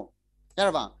phai ko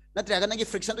yarwa natra ga nangi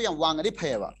friction to yang wang adi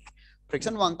phai ba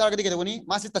friction wang tar ga di kai dewi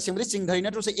ma si tasimri chingdhari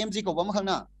na to se mg ko bam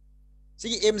khangna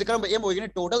sigi m je karam m oigene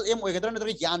total m oigadra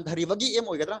natra yan dhari wagi m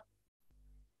oigadra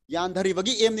yan dhari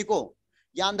wagi m ni ko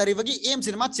yan dhari wagi m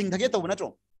cinema chingthage to na tro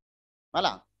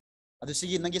mala adu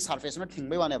sigi nangi surface na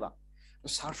thingbai wane ba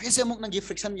surface emuk nangi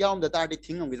friction yawm da tar di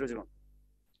thingam gidro jiro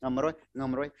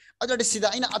ngamroi adu sida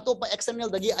aina atopa external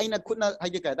dagi aina khutna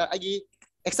haige ka da agi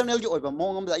external gi oiba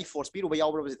mongam da I force pi ru ba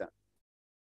yawbra bita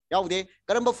yawde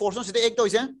karamba force no sida ek to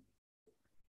ise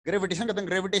gravitation ka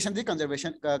gravitation di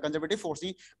conservative force ni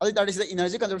adu that is the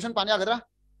energy conservation pani agadra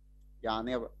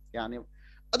yani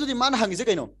adu di man hangi se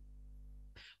kaino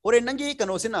ore nangi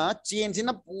kano sina change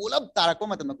na pulap tarakko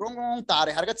matam krong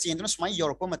tare harga change na smai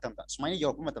yorko matam da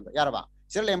yarba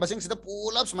sir lembasing sida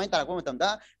pulap smai tarakko matam da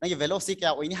nangi velocity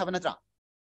kya oini havana tra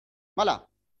mala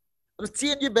adu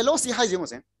change velocity hai jemo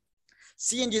se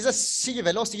change is a c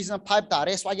velocity is 5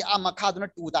 tare swagi ama khaduna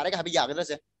 2 tare ka habi yagadra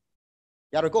se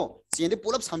yarko chain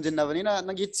pull up samjinna bani na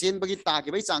nangi chain bagi ta ki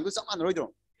bai chang du saman roidro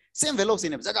same velocity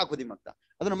ne jaga khudi makta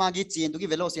aduna magi chain du gi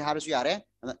velocity harasu yare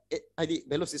adi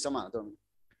velocity sama to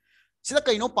sida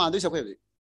kaino pandu sa khoi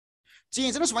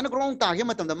chain jena sumana grong ta ge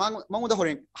matam da mangu da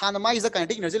horen hana magi za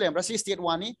kinetic energy lembra si state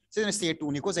 1 ni si state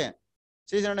 2 ni ko se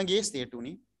si jena nangi state 2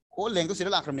 ni ko length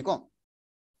sida lakram ni ko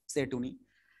state 2 ni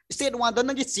state 1 da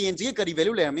nangi chain ji kari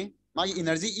value lermi magi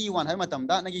energy e1 hai matam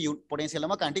da nangi potential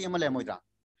ma kinetic ma lemoidra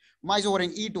mai zo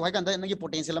ren e2 hai kan da nagi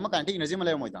potential ma kinetic energy ma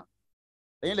le moida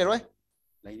lein le roi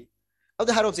lein ab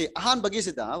da harop se ahan bagi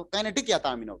se da kinetic kya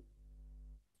ta mino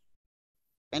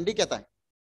kinetic kya ta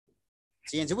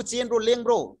chain se bu chain bro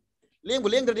leng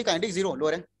di kinetic zero lo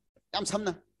re yam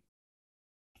samna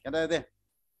kya da de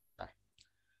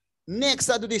next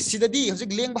adu di sidadi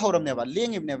hojik leng ba horam ne ba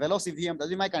leng ibne velocity am da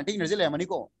mai kinetic energy le mani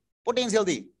ko potential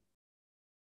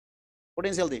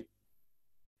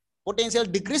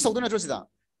decrease hodu na tro sida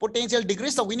potential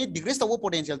decrease so we need decrease the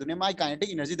potential to my kinetic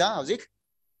energy da hojik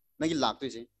nagi lak to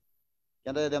ise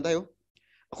kya da dem da yo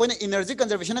akoina energy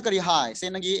conservation na kari high se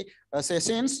nagi se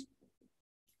since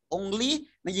only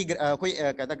nagi koi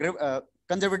kada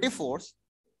conservative force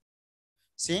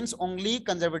since only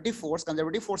conservative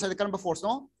force is the kind of force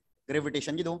no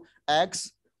gravitation gi do x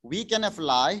we can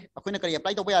apply akoina kari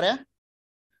apply to ba yare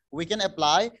we can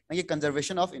apply nagi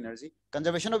conservation of energy.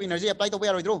 Conservation of energy apply to be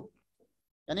aroidro.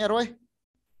 Yani aroy?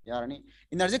 Yarani.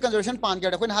 Energy conservation pan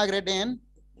kya dakwen high grade then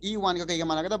E1 ka kaya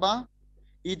mana kada ba?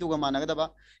 E2 ka mana kada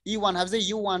ba? E1 has the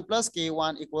U1 plus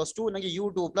K1 equals to nagi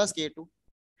U2 plus K2.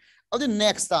 Of the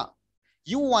next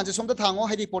U1 is from the tango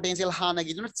had the potential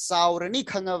hanagi do not sourani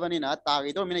kangavanina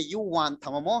target mina U1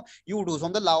 tamamo U2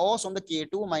 from the laos from the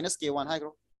K2 minus K1 high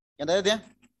grow. Yanda there?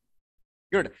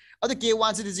 Good. Other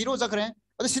K1 is 0 zakre.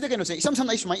 Other Sita can say some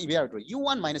nice my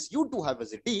U1 minus U2 have a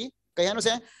D. Kayano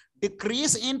say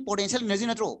decrease in potential energy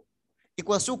natural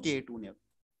equals to K2 near.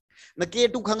 The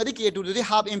K2 Kangadi K2 to the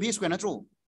half MP square natural.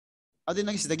 Other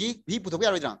than Sidagi, he put away.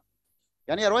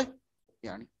 Yani Roy?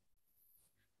 Yani.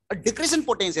 A decrease in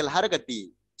potential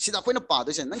haragati. Sida point of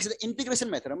partition, the integration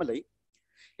method.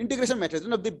 Integration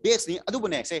method of the base ni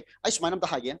Adubune say, I smile the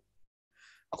high.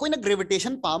 A coin of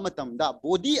gravitation palmatum, the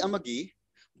body amagi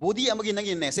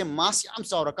nagi say mass am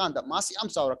saurakanda, mass am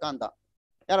saurakanda.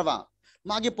 Erava.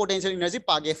 Magi potential energy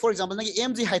page. For example, nagi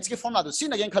MG heights ke form to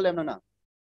sin again kalemna.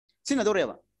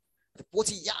 Sinadoreva. The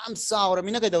poti yam sour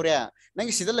minagadorea. Nagi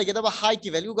sida like a high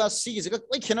value gas see is a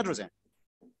quite cannot rose.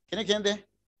 Can I can there?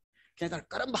 Can I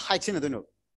caramba heights in the no?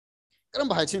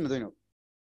 Caramba heights in the no.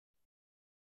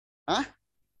 Huh?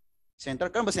 Center,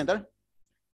 caramba center.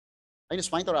 I just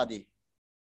find already.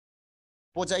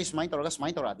 Poja is mind or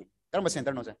smite already. Caramba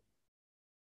center no.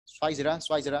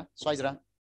 Swizera.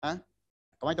 Huh?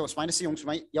 Come on, spine see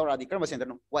my already. Caramba center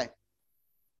no. Why?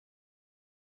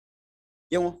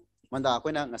 Yung manda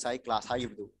ako na ngasay class high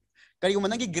do. Kaya yung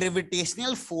manang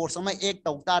gravitational force ang may ek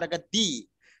taw taraga D.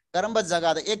 Karamba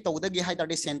jaga da ek taw da gi height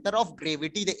the center of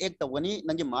gravity the ek taw ni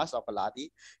nangi mass of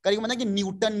alati. Kaya yung manang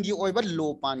Newton gi oiba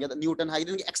low pan ga Newton height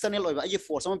the external oiba ay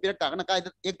force ang pira taka na kaya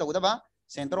ek taw da ba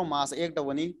center of mass ek taw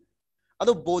ni.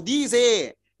 Ado body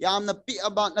se yam na pi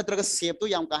about na traga shape to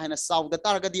yam kahe na south da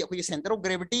taraga di ako center of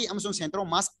gravity amsong center of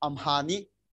mass amhani.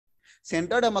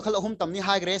 Center da makal ahum tamni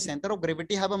high grade center of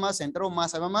gravity have ma center of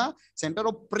mass have ma center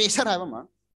of pressure have ma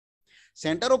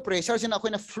center of pressure sin ako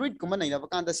na fluid kuma na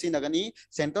bakanda sinagani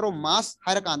center of mass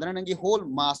hara kandana nangi whole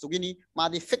mass to gini ma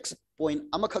di fixed point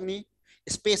amakhang ni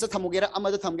space thamugera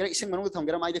amada thamgera ising manung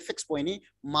thamgera ma di fixed point ni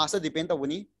mass depend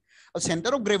awuni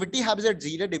center of gravity have that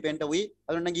zero depend awi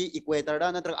nangi equator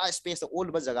da natra space all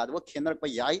ba jaga do khenar pa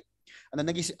yai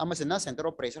nangi amasina center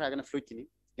of pressure ha fluid kini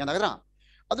yanagadra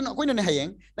aduna koina ne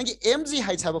hayeng nangi mg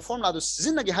height have a formula to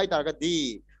sizinagi height targa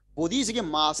di body sige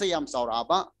mass yam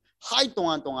sauraba height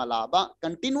tonga laba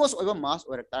continuous over mass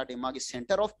or tarti magi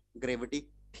center of gravity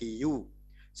pu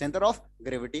center of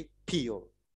gravity pu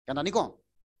kana ni ko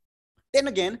then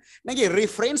again nangi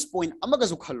reference point amaga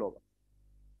su khallo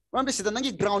rambe sida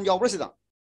nangi ground yaw sida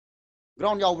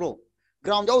ground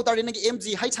yaw tarti nangi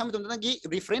mg height sam tum nangi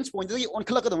reference point di on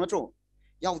khala ka dong natro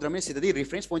yaw drame sida di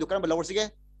reference point to karamba lower sige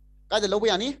kada logo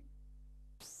yani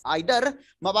either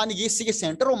mabani gi sige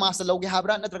center of mass logo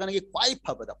habra natraga nagi quite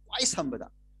phabada quite sambada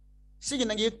sige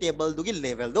nagi table do gi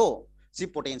level do si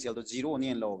potential do zero ni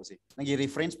logo si nagi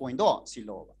reference point do si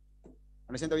logo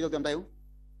understand tawi do tam tayo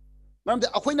maram de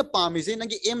akhoi na pami se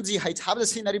nagi mg height habda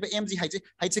sinari ba mg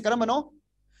height se karama no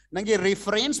nagi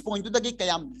reference point do dagi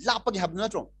kayam lapagi habna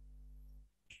natro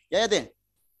ya de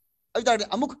ai tar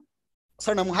amuk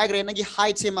sir namu high grade nagi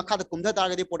height se makha da kumda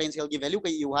targadi potential gi value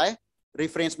kai u hai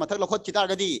reference mathak lokhot ki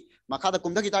targadi makha da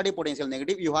kumda ki targadi potential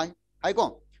negative u hai ko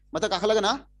mathak akhlaga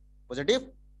na positive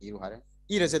u hai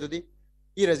e rese dudi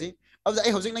e rese ab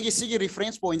ai hojik nagi sigi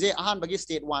reference point je ahan bagi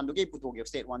state 1 du ge puto ge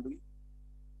state 1 du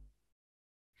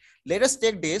let us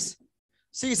take this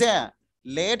see say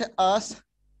let us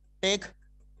take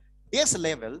this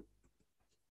level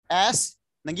as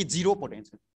nagi zero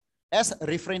potential as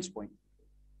reference point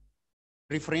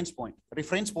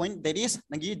that is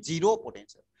nagi zero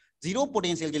potential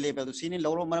ge level to sini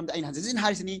loro maram da in hanjin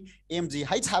harisini mg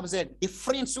height have that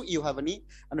difference to you have any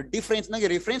and difference nagi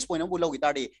reference point ambu logi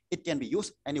tadi it can be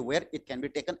used anywhere, it can be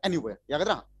taken anywhere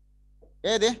yagadra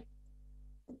de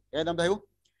dam dayu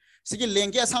sigi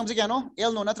lengke asam ji kano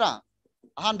l no natra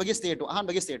ahan bagi state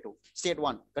 2 state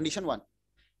 1 condition 1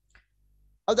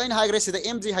 alda in high grade sida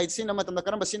mg height sin matam da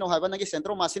karam basino haiba nagi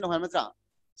center of mass no haiba natra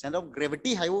center of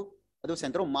gravity hayu adu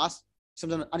center of mass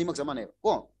samjan animak zamane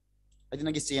ko adi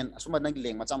nagi chain asuma nagi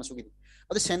leng macha masugi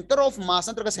adu center of mass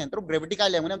antra center of gravity kai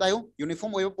leng dayu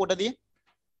uniform oyo pota di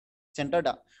center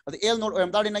da adu l node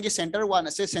oyam da nagi center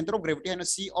 1 se center of gravity and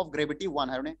c of gravity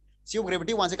 1 hayne c of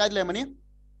gravity 1 se kai lemani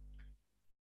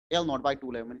l node by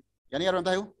 2 lemani yani yaram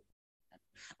dayu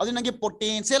adu nagi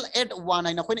potential at 1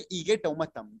 hayna khoine ige taw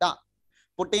matam da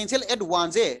potential at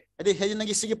 1 je adi he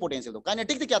nagi sigi potential do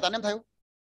kinetic de kya ta nam thayo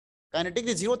kinetic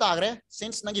de 0 ta agre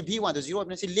since nagi v1 to 0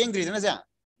 apne si leng dri na ja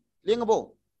लेंगबो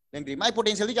लेंग्री my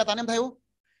potential दी क्या ताने थायो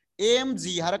mg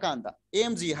हरकांदा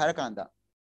mg हरकांदा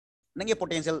नंगे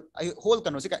potential whole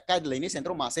कनो से काय लेनी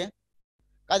सेंट्रो मास से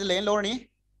काय लेन लोरनी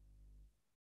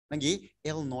नंगी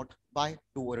l नॉट बाय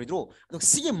 2 ओरिद्रो तो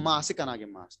सी मास से कना के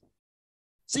मास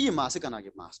सी मास से कना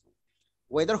के मास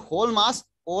whether whole mass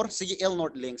or C l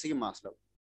not Laing C mass low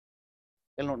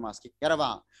l not मास की यार वा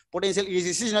पोटेंशियल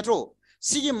इज सी नट्रो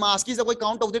सी मास की जब कोई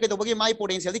काउंट होते के तो बगे माई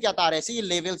पोटेंशियल दी क्या तारे सी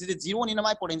लेवल से 0 नहीं ना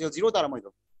माई potential 0 Tara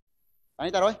मोइदो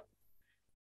ani taroy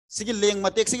sigi leng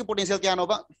matek sigi potential kya no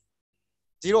ba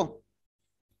 0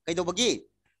 kai do bagi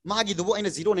magi dubo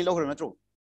aina 0 ni lohro natro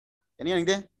yani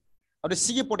ningde adu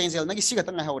sigi potential nagi siga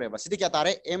tanga hawre ba sidi kya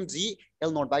tare mg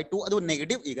l not by 2 adu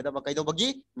negative i gada ba kai do bagi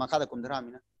makha da kumdhara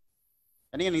amina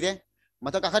yani ningde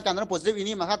mata ka khat kandra positive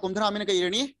ini makha kumdhara amina kai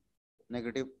irani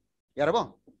negative yarabo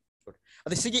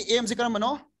adu sigi mg karam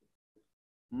bano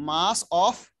mass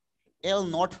of l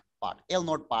not part l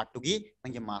not part to gi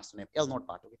nange mass ne l not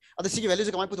part to gi adu sigi value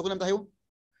se kamai puthok lam tayu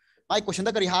my question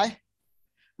da kari hai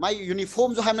my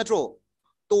uniform jo ham natro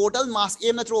total mass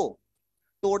m natro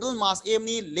total mass m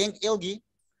ni length l gi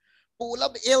pull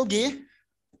up l gi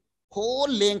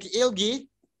whole length l gi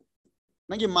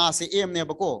nange mass se m ne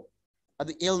bako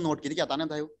adu l not gi kya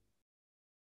tanam tayu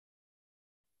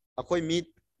akoi mi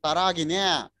tara gi ne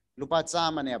lupa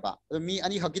chama ne ba adu mi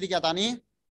ani hakki kya tani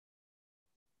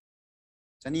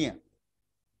chani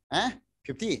eh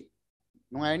 50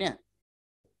 nungai ne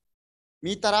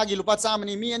mi tara gi lupa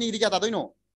chamani mi ani ri kya ta doino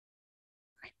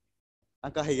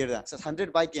angka hegerda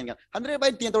 100 by 10 100 by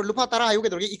 10 to lupa tara ayu ke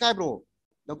dorgi ikai bro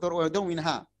doctor or dong win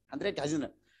ha 100 ka jina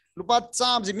lupa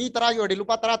cham ji mi tara gi odi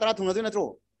lupa tara tara thunga doina tro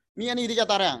mi ani ri kya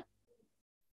tara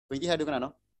 20 hadu kana no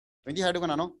 20 hadu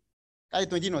kana no kai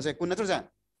 20 no se kun na tro ja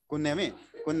kun ne me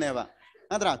kun ne ba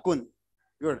nadra kun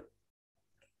good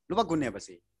lupa kun ne ba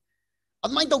si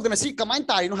admai tok dana si kamain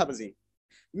tari no habazi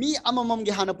mi amamam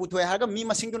gi hana puthoy haga mi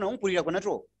masing no puri ra ko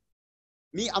natro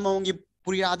mi amamam gi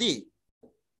puri ra di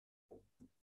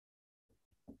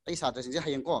ai satra sing je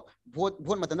hayeng ko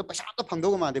vote matan no paisa to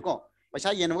phangdo ma de ko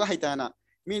paisa yen ga haita na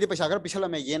mi de paisa gar pisala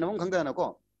me yen wong khangda na ko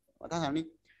ta hani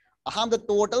aham the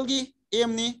total gi em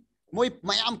ni moi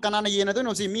mayam kanana yen do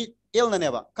no si mi el na ne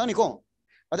ba khani ko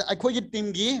ada ai khoi gi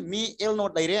team gi mi el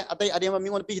not dai re atai adema mi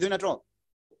on pi do natro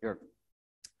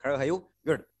khara hayu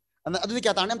good and adu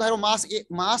kya tarnem thairo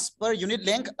mass per unit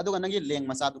length adu ganagi length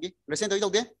masa du gi lesson to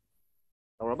de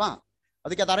tawra ba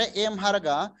adu kya tare m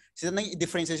haraga sidan nang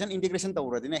differentiation integration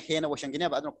tawra dine hena washan gine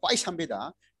ba adu kwai sambeda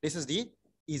this is the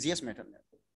easiest method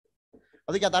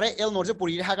adu kya tare l not se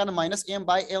puri haga na minus m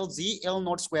by lg l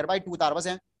not square by 2 tar ba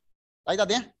se tai da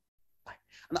de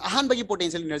and ahan bagi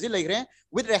potential energy like re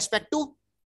with respect to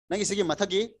nangi sigi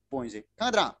mathagi point se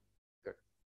kadra good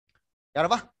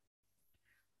yaraba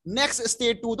next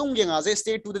state 2 dong genga je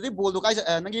state 2 de bol do kai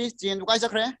nagi chain do kai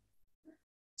sakre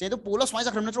chain do pula swai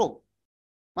sakre na tro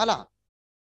mala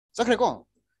sakre ko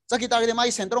saki tar de mai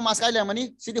center mass kai le mani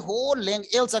si the whole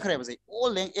length l sakre ba je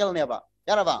whole length l ne ba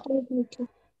yara ba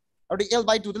adi l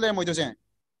by 2 de le moi do se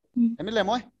emi le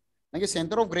moi nagi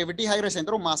center of gravity higher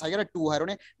center of mass higher 2 higher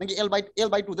ne nagi l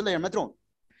by 2 de le ma tro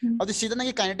adi sida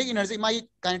nagi kinetic energy mai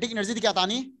kinetic energy di kya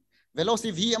tani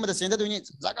velocity v am da center do ni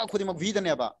jaga khudi ma v de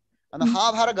ne ba and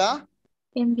half haraga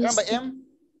remember m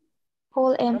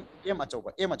whole m m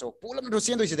acho pull up do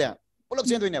send do ise pull up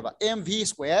send do ne ba mv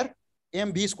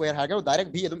square haraga direct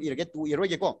v adum irage 2 iro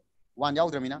ge ko 1 yaw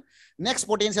dramina next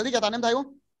potential di kata nem thayo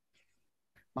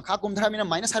makha kum dhara mina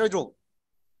minus harodro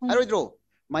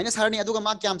minus harani aduga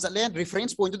ma kyam chatle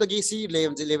reference point to the gc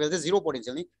level the 0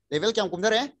 potential ni level kyam kum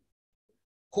dhare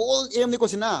whole m ni ko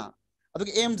sina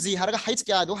aduga mg haraga height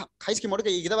kya do height ki mod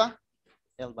ge igida ba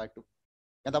l by 2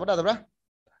 ya tabada dabra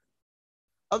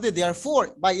अब therefore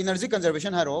by energy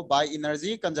conservation haro by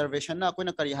energy conservation na कोई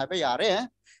ना करी है पे यारे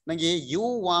नंगे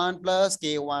u1 plus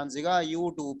k1 जिगा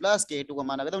u2 plus k2 का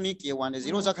माना तो नहीं k1 is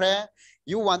 0 सकरे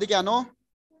u1 दी क्या no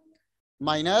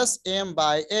minus m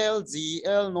by l g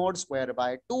l naught square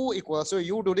by 2 equals to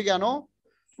u2 दी क्या no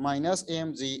minus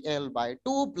m g l by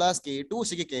 2 plus k2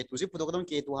 सिगे k2 सी पुतो का तो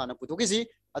k2 हाना पुतो किसी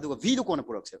अदुगा v दो कौन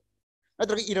पुरक से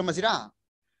ना तो कि Iram मसिरा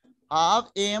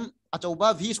half m अचौबा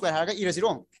v square हागा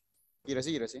इरसिरो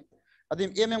irasi adim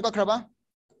mm ka khraba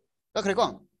ka khre ko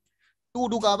 2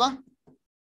 du ka ba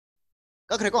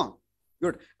ka khre ko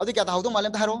good adi kya ta hau to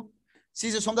malem tharo si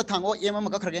je som da thango mm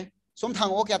ka khrage som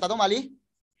thango kya ta do mali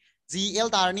gl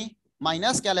tarni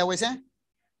minus kya le hoise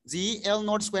gl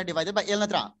not square divided by l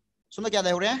natra som da kya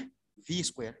le hore v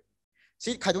square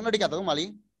si khadung na di kya ta do mali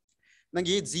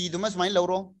nangi g du ma smile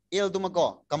loro l du ma ko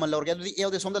kamal lor kya di l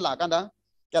de som da la ka da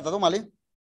kya ta do mali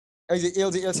ai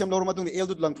l sem lor ma tung l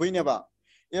du lang thui ne ba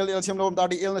L LCM lo ta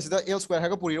di L na sida L square ha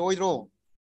ga puri oidro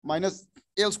minus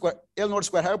L square L naught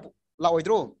square ha la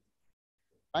oidro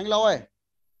anh lao ơi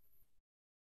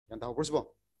yan thau bro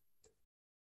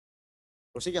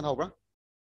proceed yan thau bro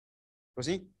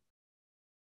proceed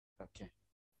okay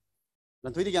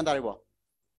lan thui di yan tari bo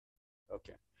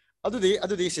okay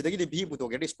adudi sidagi di v buto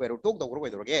ge square root tok do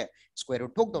ro ge square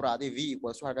root tok do ra di v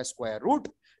equals to ha square root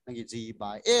nangi g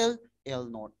by L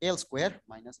naught L square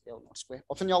minus L naught square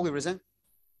option yaw gi reason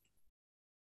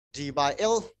g by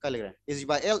L ka le is g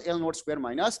by L naught square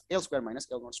minus L square minus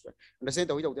L naught square understand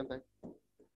to do dem tai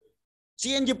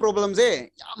chain ki problem je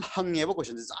yam hange ba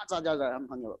question ja yam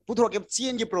hange ba puthro ke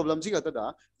chain ki problem ji ga ta da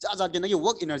ja ke na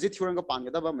work energy theorem ka pan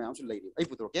ga da ba mayam su lai ai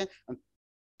puthro ke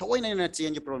thoi na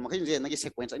chain ki problem khin je na ki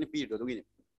sequence ani period do gi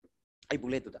ai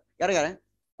bullet da yare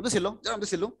am to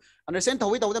silo understand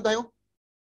thoi do dem tayo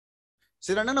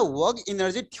sira na work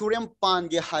energy theorem pan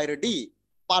ge hierarchy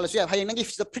palasu ya hai na ki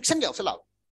friction ge ausala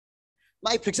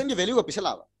mai friction की value का पिछला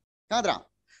कहां दरा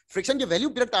friction की value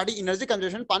पिरक ताडी energy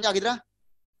conservation पान जागिदरा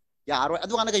यारो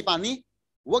अदु गाना कई पानी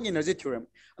वर्क एनर्जी थ्योरम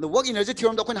अदु वर्क एनर्जी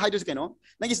थ्योरम तो कोन हाइड्रोस केनो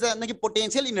नगी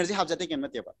पोटेंशियल एनर्जी हाफ जाते केन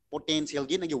मतेबा पोटेंशियल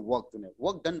की नगी work तुने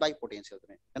work done by potential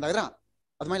तुने एंदागरा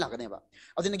अदुमाय लागनेबा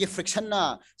अदु नगी फ्रिक्शन ना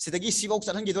सिदगी सिबौ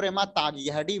चलन की दोरे मा तागी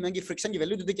हडी नगी फ्रिक्शन की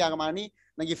वैल्यू दुदि क्या गमानी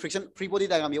नगी फ्रिक्शन फ्री बॉडी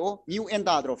डायग्राम यो म्यू एन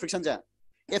ताद्रो फ्रिक्शन जा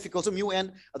F equals to mu n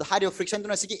the height of friction to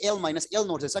siki L minus L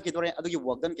naught sa ki tore adu ki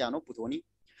work done kya no puthoni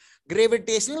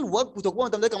gravitational work puthokwa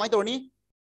matam da kamai torni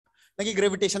nagi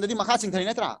gravitation dadi makha sing thari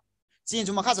natra change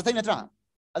ju makha sa thai natra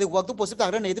adu work to positive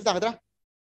tagra negative tagra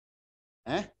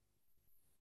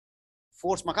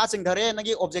force makha sing thare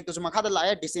nagi object to makha da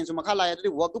laaya distance ju makha laaya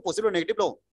adu work to positive or negative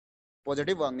lo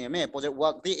positive work ne me positive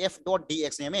work the F dot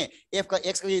dx ne me F ka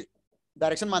x ki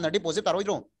direction manadi positive taroi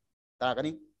dro tara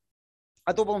kani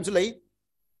atopa हमसे लई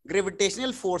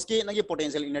gravitational force के ना ये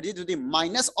potential energy जो दी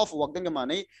minus of work दंगे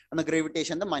माने ना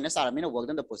gravitation the minus आरा में ना work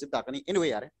दंग positive ताकनी anyway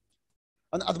यार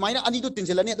अन अदमाइना अनी तो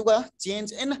तिनसेला नहीं अदुगा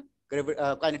change in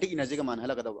kinetic energy का मान है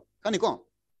लगा दबा कनी को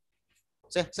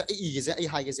से ई से ई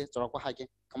हाई के से चोरा को हाई के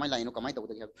कमाई लाइनो कमाई तो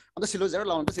देखिए अब तो सिलो जरा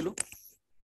लाउन तो सिलो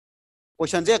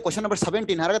क्वेश्चन नंबर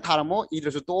 17 हारगा थारमो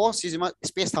इद्रसु तो सिजिमा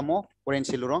स्पेस थमो ओरेन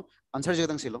सिलो रो आंसर जे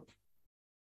दंग सिलो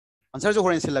आंसर जो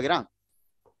ओरेन सिल लगेरा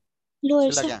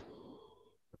Lower सिला क्या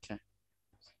okay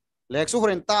लेक्सो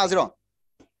होरेन ताजरो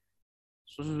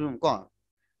सुसुम को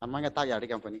अम्मा का ता यार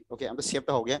कंपनी ओके हम तो सेव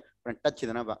तो हो गया पर टच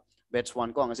खिदना बा बैट्स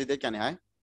 1 को अंगसी दे क्या नहीं है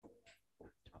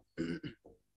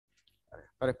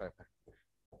अरे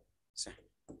से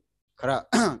खरा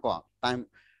को टाइम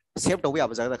सेव तो हुआ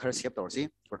बजागा खरा सेव तो सी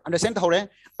अंडरस्टैंड हो रहे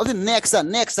अब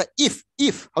next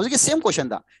if how is same question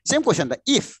दा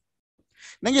if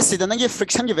नंगे सिदा नंगे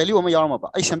फ्रिक्शन की वैल्यू हम यार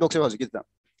मबा आई सेम से हो जिदा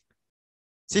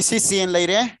CCN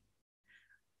later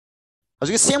as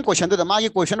the same question to the magi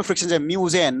question of friction mu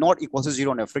z not equal to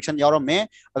 0 friction yaro me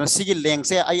and see length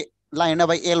say I line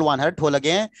by L1 har thol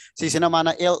again si sina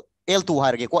mana L2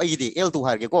 har ge ko id L2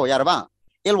 har ge ko yarba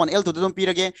L1 L2 dum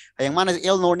pirage hayang mana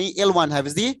L no ni L1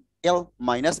 have the L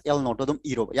minus L not dum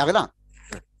iro yagada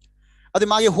adi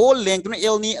magi whole length no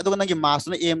L ni adu nagi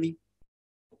mass no m ni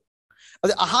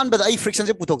adi ahan bada I friction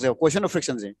se puthok je question of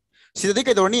friction je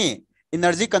sidadi kai dorni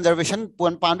energy conservation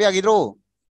pan be agidro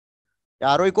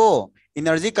yaroi ko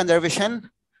energy conservation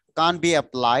can't be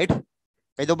applied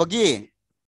kaido bagi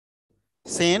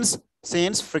since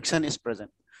friction is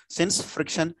present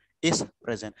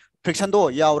friction do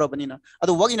yaura banina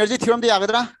adu work energy theorem de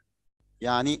yagadra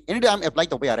yani anytime apply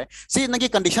to yare see nagi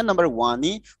condition number 1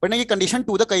 ni but nagi condition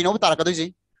 2 da kaino tarakadu ji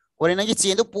ore nagi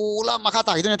chain do pula makha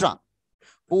ta hidu netra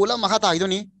pula makha ta hidu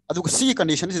ni adu si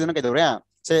condition sidana kaido re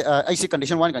say I see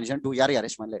condition 1 condition 2 yare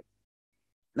small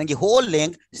nangi whole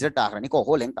length is takrani ko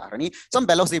whole length takrani some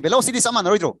velocity saman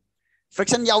roidro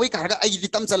friction yawi karga ai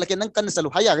ditam chalake nang kan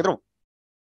chalu haya gadro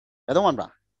yadon man bra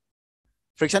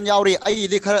friction yawri ai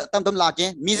di khar tam lake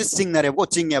mi se singnare ko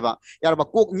chingye ba yar ba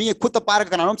ko mi khut ta par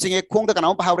ka nanom singe khong ta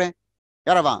kanam pahawre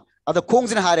yar ba ada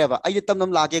khong sin hare ba ai tam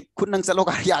lake khut nang chalo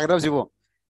ka ya gadro jibo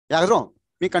ya gadro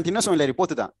mi continuous on le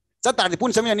report ta cha tar di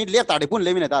pun sami ni le tar di pun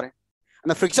le mi na tare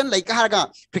and friction like harga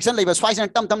friction like swice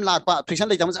and tam lakpa friction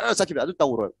like tam sakhi adu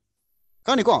tawro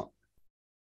kani ko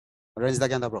range da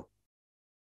ganda bro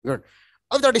good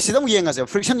after this sidam yenga se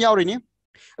friction yawri ni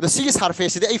the sea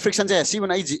surface de ai friction je si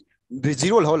when I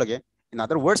zero ho lage in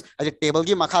other words as a table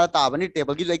ki makha ta bani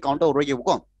table ki like count over ge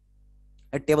ko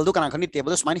table do kana khani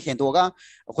table do smine hen toga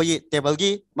khoi table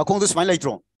ki makhong do smine like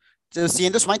tro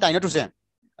sien do smine tai na tru se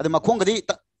adu makhong gadi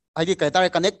ai di kai ta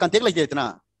connect like de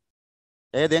na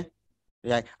de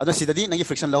yeah adu sidadi nagi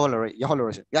friction level yahol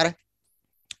yare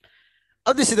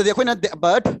adu sidadi akoina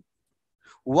but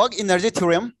work energy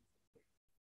theorem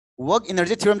work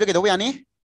energy theorem जे केदो यानी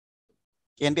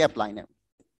can be apply ने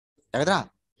यागद्रा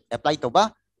apply तोबा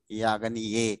यागनी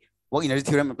ये work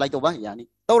energy theorem apply तोबा यानी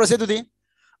तौरसे दुदी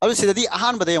अब सिददी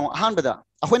अहानबदा यो अहानबदा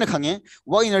अखोइना खंगे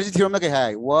work energy theorem ना के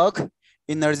हाय वर्क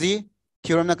एनर्जी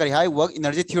थ्योरम ना करी हाय वर्क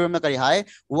एनर्जी थ्योरम ना करी हाय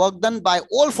work done by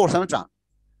all force नत्रा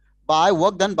by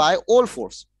work done by all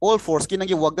force की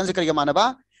नगी work done से करेगा मानबा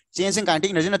change in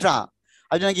kinetic energy नत्रा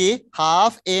अब नगी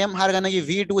half m हर नगी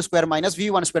v2 square minus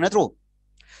v1 square नत्रो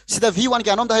सीधा v1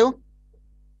 क्या नाम था यो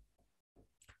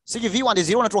सीगी v1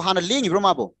 is 0 नत्रो हाना लेंगी ब्रो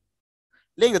माबो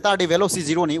लेंगी तार दे velocity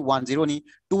 0 नी 1 0 नी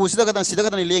 2 सीधा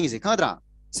कतन लेंगी से खाद्रा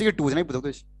सीगी 2 नहीं पुतो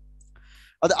तो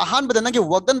अद अहान बदन नगी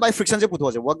work done by friction से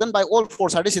पुतो से work done by all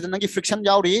force आदि सीधा नगी friction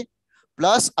यावरी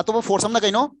plus अतोबा force हमना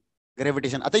कहिनो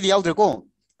gravitation अतै दियाव द्रे को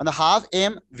and the half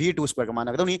m v2 square का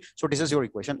माना कदोनी so this is your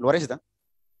equation लोरे सिदा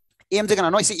m जे कना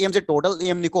नो इसी m जे total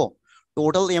m निको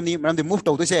total m नि मरम दे move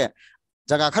तो से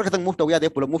जगह खर खतंग move तो या दे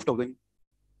पुल move तो दे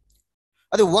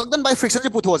अदे work done by friction जे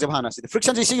पुथो जे भाना सिदा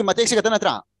friction जे सी मतेक से कतना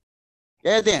त्रा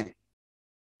ये दे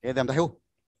हम हो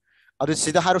अदे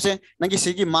सिदा हारो से नंगी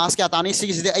सी mass क्या तानी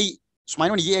सी सिदे आई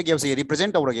स्माइनो ये गेव से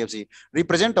represent और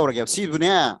गेव सी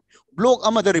दुनिया block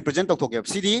अमद represent तो गेव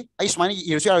सी दी आई स्माइनो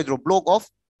ये से आरो block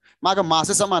of मागा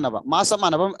मास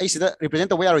समानबा आई सिदा रिप्रेजेंट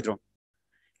तब यारोइद्रो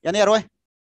यानी यारोय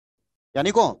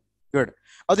यानी को गुड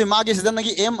अदि मागे सिदा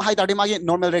नगी एम हाई ताडी मागे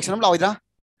नॉर्मल डायरेक्शन हम लावइद्रा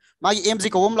मागे एम जी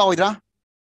को हम लावइद्रा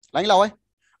लाइन लावय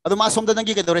अदु मा सोमदा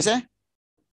नगी के दोरेसे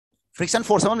फ्रिक्शन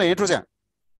फोर्स हम ले ट्रोसे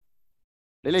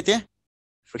ले लेते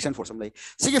फ्रिक्शन फोर्स हम ले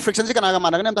सिगे फ्रिक्शन से कनागा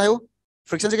मानगा नेम तायो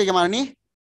फ्रिक्शन से के माननी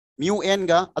म्यू एन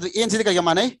गा अदु एन से के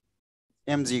मानै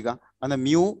एम जी गा अन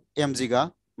म्यू एम जी गा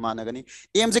मानगनी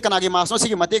एम से कनागे मास नो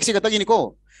सिगे मतेक से गतगी निको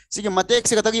सिगे मतेक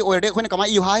से गतगी ओरडे खोने कमा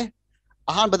यु हाय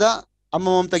अहान बदा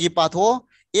अमम तगी पाथो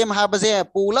एम हा बजे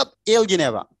पुलअप एल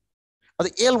गिनेबा अद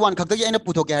l1 खक्तगी आइना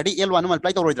पुथो के हाडी l1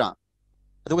 मल्टीप्लाई तौरोइद्रा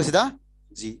अदुगा सिदा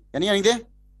जी यानी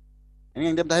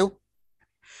यानी दे तायो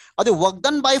अदु work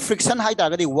done by friction hi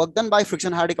तागदी work done by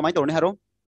friction हाडी कमाई तौरने हारो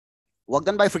work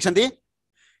done by friction the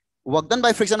work done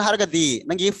by friction हारगदी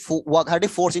नंगी वर्क हाडी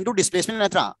फोर्स इनटू डिस्प्लेसमेंट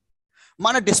नत्रा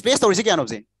माना डिस्प्लेस तौरसे क्या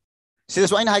नोबजे सिदा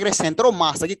सो आइना हाइग्रे सेंटर ऑफ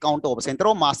मास की count of centre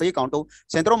of mass की count of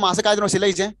centre of mass का कायदनो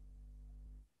सिलै जे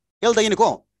एल दगी निको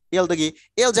एल दगी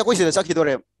एल जे कोइ सिदा सखि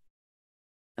दोरे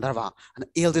अदरवा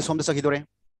एल जे सोमदा सखि दोरे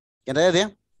केना दे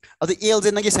अदु L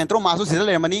J Negi centre of mass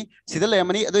सिदा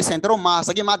लेमनी अदु सेंटर ऑफ मास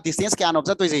की मा डिस्टेंस क्या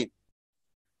नोबजा तोइजे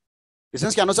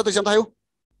डिस्टेंस क्या नोबजा तोइजे थायो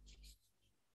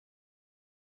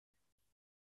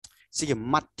सिगे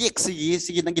मटेक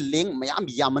सिगी नगी लेंग मयाम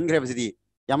यामन ग्रेव सिदी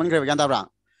यामन ग्रेव क्या ताबरा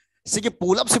सिगे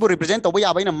पुल अप सिबो रिप्रेजेंट तब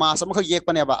याबाइना मास अमख येक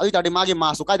पनेबा अदु तादि मागे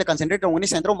मास कायदा concentrate तौगनी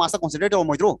centre of mass concentrate तौ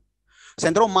मोइद्रो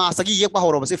सेंटर ऑफ मास की येक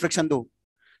पाहोरो बसे फ्रिक्शन दु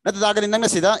नत दागनि नंगना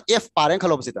सिदा एफ पारें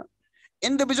खलो बसिदा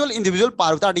इंडिविजुअल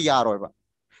पारुतादि यारोयबा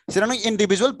सिरा नंग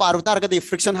इंडिविजुअल पारुतार गदि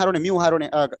फ्रिक्शन हारोने म्यू हारोने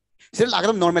सिरा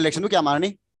लागदम नॉर्मल एक्शन दु क्या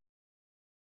मारनी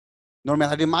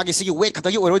नॉर्मल हादि मागे सिगी वेट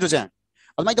खतगी ओइरोइदो जे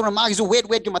अदमाइ तौना मागे सु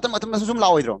वेट की मतम सुम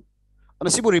लाओइद्रो अन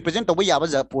सिबो रिप्रेजेंट तब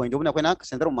याबा जा पॉइंट दु नखोइना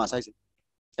सेंटर ऑफ मास हाइसे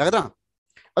यागद्रा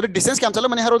अदु डिस्टेंस क्या चलो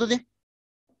मने हारो दुदी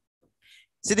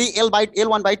सिदी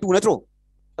l1 by 2 नत्रो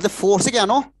अदु फोर्स से क्या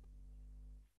no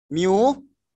mu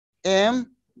m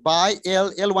by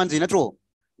l1 ji नत्रो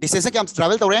distance से क्या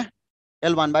travel तौरे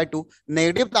l1 by 2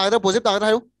 negative तागदा positive तागदा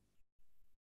हायो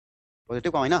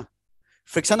पॉजिटिव काइना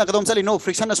फ्रिक्शन अकदम चली नो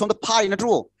फ्रिक्शन न सोम द फाइ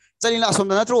नत्रो चली ना सोम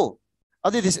द नत्रो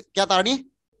अदु क्या तारनी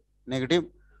negative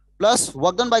plus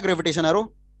work done by gravitation हारो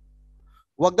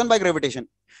वर्क डन बाय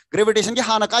ग्रेविटेशन की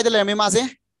हाना कायदा लेमे मासे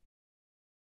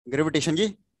ग्रेविटेशन की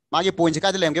मागे पॉइंट से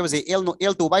कायदा लेमगे बसे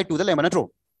l2 by 2 द लेम नत्रो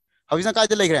हविसना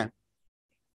कायदा लेग्रे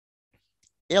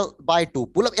l by 2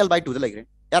 pull up l by 2 the लेग्रे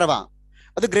यारबा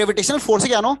अद ग्रेविटेशनल फोर्स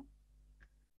क्या नो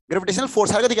ग्रेविटेशनल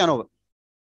फोर्स हारगदी क्या नो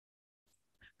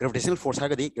ग्रेविटेशनल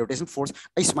फोर्स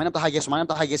आई स्माइना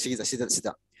ता हागे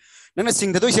सिदा नंगना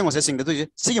सिंगदो इसे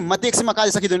सिगी मतेक से मका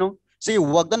सखि दोनो सिगी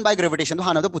वर्क डन बाय ग्रेविटेशन तो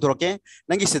हाना तो पुथोरके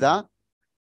नंगी सिदा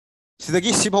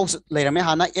सिदगी सिबाउ लेरमे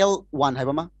हाना l1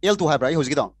 हाइबमा l2 हाइब्रा इ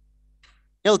होजिगिदो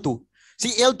l2 C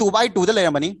l2 by 2 the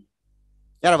लेरमनी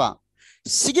यारबा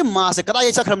सिगी मास से कदा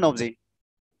ये चक्रम नोबजे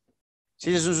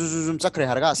सी जुम चक्रे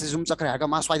हारगा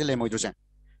मास वाइद लेमोइद्रोसे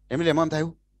लेमम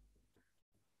थायु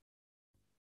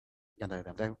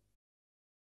यादा थायु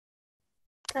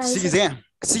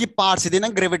सिगी पार्ट से देना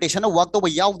ग्रेविटेशन वर्क तो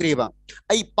याउद्रेबा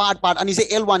आई पार्ट अनि से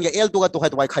l1 या l2 का तो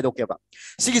है खाइदोकेबा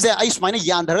सिगी से आई स्माइना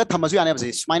यान धरगा थमसु याने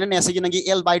बसे स्माइना ने सिगी नंगी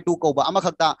l by 2 कोबा अमा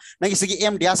खक्ता नंगी सिगी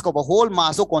m ds कोबा होल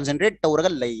मास को कंसंट्रेट तौरगा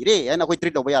लेरे याना कोई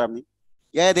ट्रीट तौबा यारमनी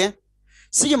या दे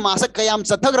सिगी मास कयाम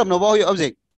चथग्रम नो बो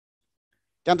ऑब्जेक्ट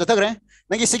कयाम चथग्रे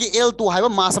नंगी सिगी l2 हाइबा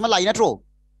मास अमा लाई नत्रो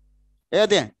या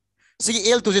दे सी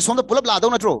L2 से सोम पुलप लादो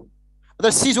नत्रो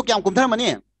अदर C जो क्या कुमधर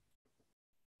मनी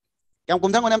क्या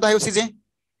कुमधर मने हम सी जे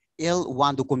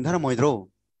L1 तो कुमधर मोइद्रो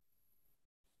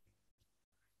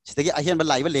सिदगी अहियन बल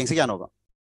लाइव लेंग से क्या नोबा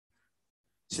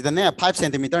सिदने 5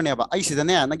 सेंटीमीटर ने बा आई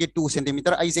सिदने नगी 2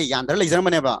 सेंटीमीटर आई से यांदर लेजर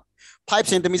मने बा 5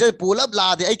 सेंटीमीटर पुलप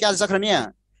लादे आई क्या सखरने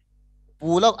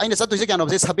पुलप आई सत्तु से क्या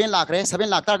नोबा 7 लाख रे 7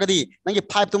 लाख तारगदी नगी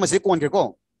 5 तो मसे कोन को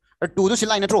 2 तो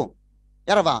सिलाई नत्रो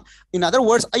यारबा इन अदर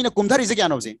वर्ड्स आई कुमधर इसे क्या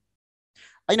नोबा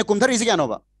आई कुमधर इसे क्या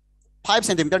नोबा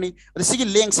 5 सेंटीमीटर नी अद सिगी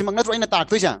लेंग सिमंग नत्रो आई ताक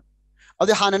तुजा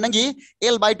अद हाना नगी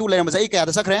L/2 लेरम से आई क्या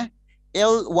सखरे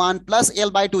L1 +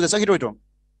 L/2 द सखिरोइट्रो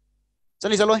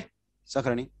चली चलो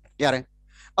सखरनी यारे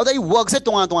अब वर्क से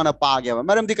तोान तोान पा गया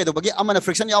मरमदी कई अमन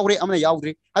फ्रिक्शन यावरे अमन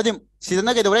यावद्री अदी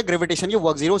सिदना कई ग्रेविटेशन की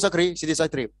वर्क 0 सखरी सिदी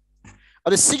सखरी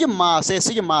अब सिगी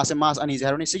मास अनी से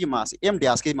हरनी सिगी मास m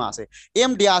ds की मास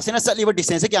m ds ने चलीब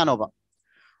डिस्टेंस क्या nova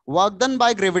work done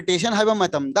by gravitation हाइबा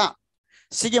मतमदा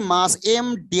सिगी mass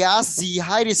m ds g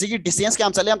हाइरी सिगी distance क्या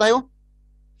चले हम तायो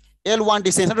L1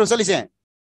 डिस्टेंस रो चली से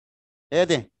ए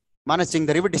दे माने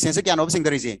सिंगदरी डिस्टेंस क्या नोबा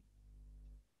सिंगदरी से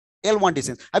L1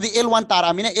 डिस्टेंस अभी L1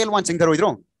 तारा मीने L1 सिंगदर होइद्रो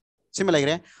सिम लग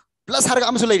रहे प्लस हर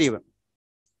अमसु लेरिबा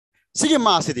सिगी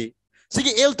मास सिदी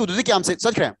सिगी L2 दुदी क्या से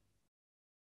सखरे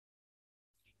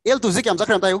L2 से क्या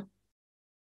सखरे तायो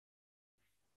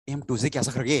M2 से क्या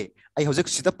सखरगे आई हौजे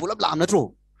सिदा पुलप लाम नत्रो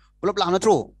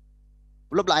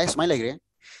पुलप लाए स्माइल लग रहे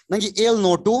नंगी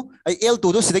L02 आई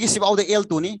L2 दो सिदगी सिबाउ दे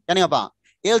L2 नी यानी अबा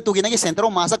L2 की नंगी सेंटर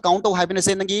ऑफ मास काउंट हो हाइबने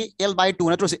से नंगी L/2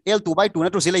 नत्रो से L2/2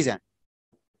 नत्रो से लेजे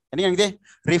यानी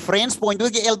रेफरेंस पॉइंट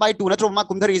की L/2 नत्रो मा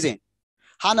कुमधर इजे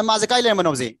हाना माजे काय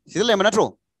लेमनो जे सिदे लेमन नत्रो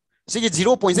सिगी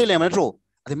 0 पॉइंट से लेमन नत्रो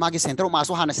अदे मागी centre of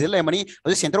mass Hana सिदे lemony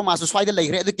अदे सेंटर ऑफ मास स्वाइदे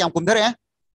लेग्रे अदे क्या कुमधर है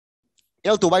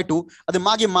L2/2 अदे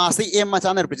मागी मास से m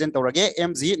मचा न रिप्रेजेंट तौरगे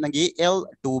mg नंगी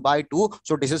L2/2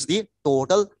 so this is the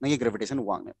total नंगी ग्रेविटेशन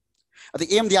वांग अदे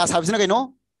m दिया साबसिना कइनो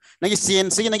नंगी cn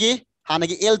से नंगी हाना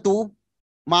की L2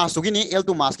 मास सुगिनी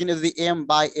L2 मास की नदी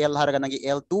m/l हरगा नंगी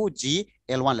L2 g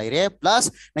L1 लेरे प्लस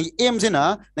नंगी m जिना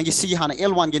नंगी c हाना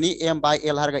L1 गिनी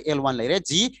m/l हरगा L1 लेरे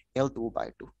g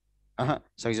L2/2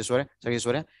 सही सोरे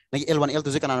नंगी L1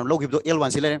 L2 से कनान लोगिबदो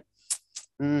L1 से लेरे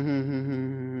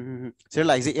से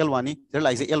लाइक से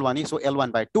L1 नी सो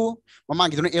L1/2 ममांग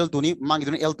गिदुना L2 नी ममांग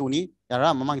गिदुना L2 नी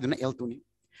यारा ममांग गिदुना L2 knee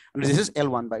and this is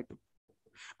L1/2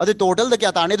 अदे टोटल द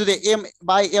क्या ताने दे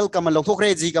m/l कमन लौथोखरे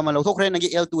g कमन लौथोखरे नंगी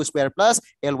L2 square plus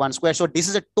L1 square so this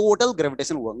is a total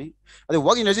gravitation work नी अदे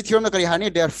वर्क एनर्जी थ्योरम द करी हानी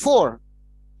therefore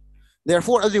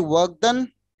अदे work done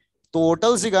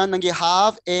total सिगा नंगी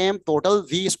half m total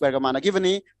v square का माना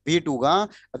गिवनी v2 गा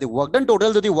अदे work done total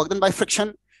they work done by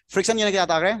friction ये क्या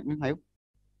आता है आयो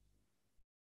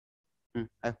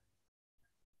आयो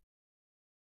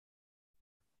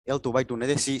L2/2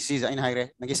 ने c इन हाइग्रे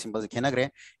नंगी सिंबल खेनग्रे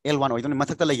L1 ओइदो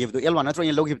मथकता लगिबदो L1 नत्रो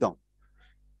इन लोगिबदो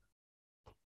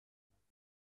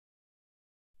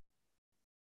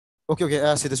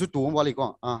ओके सिदसु 2 वाली को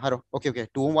हारो ओके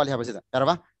 2 वाली हाबसिदा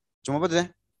यारबा चुमबदे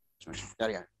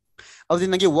यार अब दिन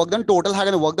नंगी work done total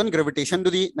हागन work done gravitation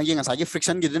दुदी नंगी ngसागी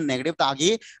फ्रिक्शन गिद नेगेटिव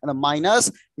तागी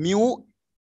minus mu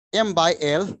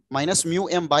m/l minus mu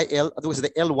m/l अदु सिदा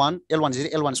L1 is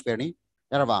L1 square ni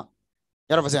यारबा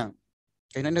से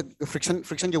कहीं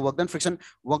फ्रिक्शन के वर्क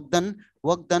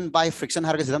डन by friction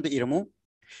हर के सिद्धांत इरमु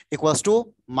equals to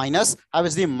minus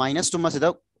obviously minus to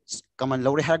मसिदा कमन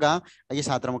लौरे हरगा अगी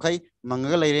छात्र मखै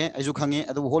मंगगा लेरे अजु खंगे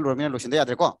अदु होल रोमिना लोसिंदा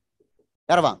याद्रे को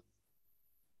यारबा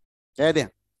यादे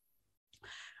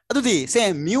अदुदी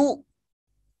से mu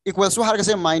equals to हर के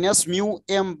से minus mu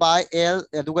m/l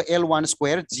अदुगा L1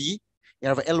 square g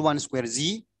यारबा L1 square g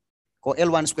को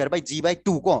L1 square by g by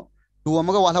 2 को 2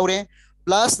 अमगा वालाउरे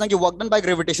प्लस नंगी वर्क डन बाय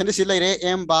ग्रेविटेशन दे सिलै रे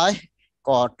m by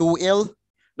को 2l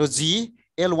लो g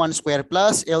L1 square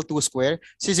plus L2 square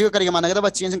सिजिगा करिगा मानगदा बा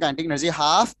change in kinetic energy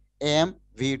half m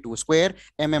v2 square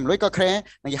mm लोय कखरे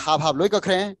नंगी half लोय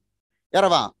कखरे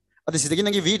यारबा अदि सिदगी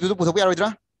नंगी v2 दो पुथोक यारोइद्रा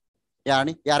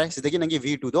यारनी यारे सिदगी नंगी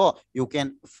v2 दो यू कैन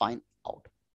फाइंड आउट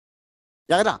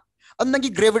यागरा अब नंगी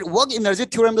gravity work energy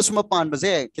theorem the सुमा पान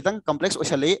बजे कितंग कॉम्प्लेक्स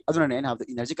ओशले अदुना ने हाव द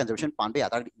एनर्जी कंजर्वेशन पान बे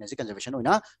यादा एनर्जी कंजर्वेशन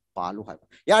होइना पालु हाय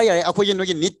यार यार अखोय जे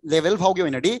नोगी नीट लेवल फाव गे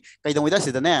ओइनडी कैदोइदा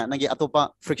सिदने नंगी अतोपा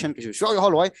फ्रिक्शन किसु शो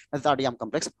हॉल होय नताडी याम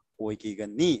कॉम्प्लेक्स ओइ की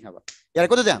गनी हाबा यार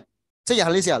को दे से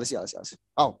याली से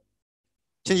आओ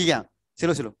छिंगी क्या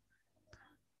सिलो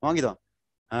वांगी दो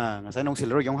ngasai nong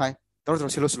silro yong hai tor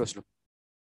silo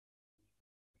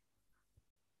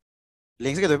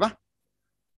leng se ke doi ba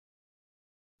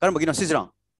kan bagi no sisra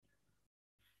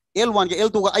L1 के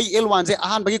L2 का आई L1 से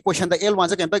आहान बगी क्वेश्चन द L1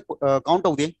 से केंत काउंट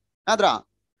हो दे आद्रा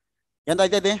यंदा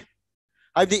दे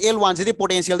आई द L1 से the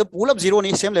potential the pull up 0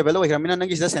 नहीं same level हो हिरमिना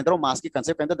नंगी सेंटर ऑफ मास की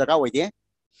कांसेप्ट केंत दरका होई दे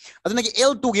aduna gi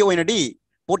L2 gi oina di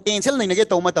potential nei nage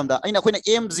tawma tamda aina khoina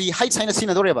mg height sina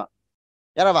sina doreba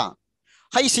yaraba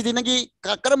height sidi nagi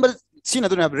karamba sina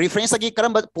duna reference agi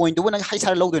karamba point du nagi height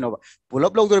sar low doino ba pull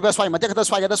up low doreba swai mate khata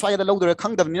swai da low dore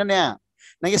khang dabni ne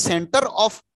nagi center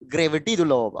of gravity du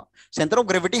low ba center of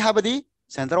gravity habadi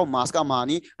center of mass ka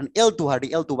mani and L2 hardi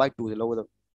L2 by 2 low da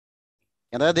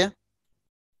yada de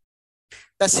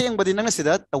taseng badi nang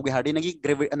sida tawge hardi nagi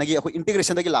gravity nagi akho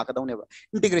integration dagi laka daune ba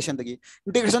integration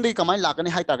dagi kamai laka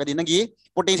ni hai ta gadi nagi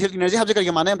potential energy habje kar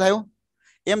mane thayo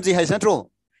mg hai centro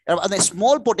a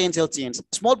small potential change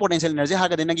small potential energy ha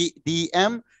gadi nagi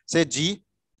dm se g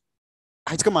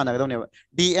height ka mana daune ba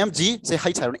dm g se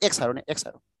height haron x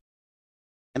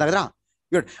ena gadra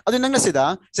good adu nang sida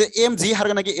se mg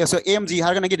harga nagi so mg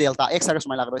harga nagi delta x harga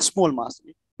small laka small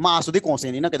mass di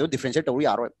constant ina kedo differentiate to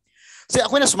yaro se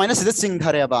akoina sumaina sida sing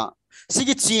dhare ba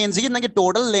sigi change gi nangi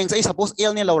total length ai suppose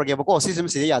l ne lawrage ba ko system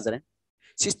sida yazare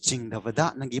si ching dhavada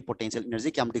nangi potential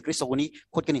energy kam decrease soguni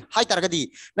khotkani hai targadi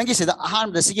nangi sida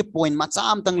ahan da sigi point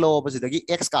macham tang low ba sida gi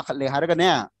x ka khatle haraga ne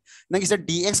nangi sida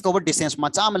dx cover distance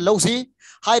macham low si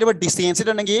hai ba distance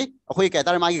sida nangi akoi ka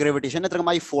tar magi gravitation natranga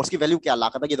magi force ki value kya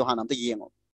lakada gi do hanam ta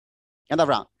yengo yanda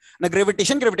bra na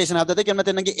gravitation habda te kemna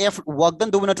te nangi f work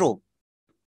done do natro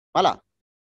mala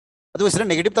adu sida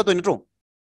negative ta to nitro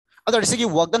adu sigi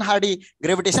work done hardi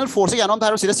gravitational force ya nom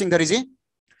tharo sida sing dhari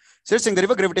sing dhari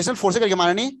ba gravitational force ka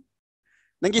manani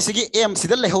nangi sigi m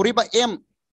sida lehori ba m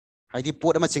haidi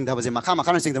pot ama sing dhaba je makha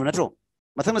na sing dhaba natro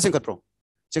mathang na sing khatro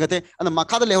singate and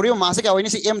makha da lehori ma se ka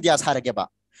hoini si m dia sara ke ba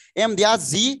m dia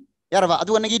g yarwa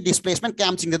adu nangi displacement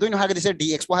kam sing da do no ha ga dise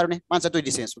dx po harne man sa to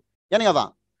distance yani ga ba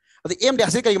adu m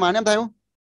dia se ka manani am thayo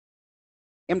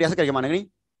m dia se ka manani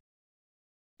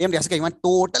m dia se ka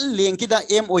total length ki da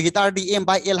m o hitar d m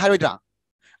by l haroidra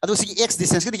adu si x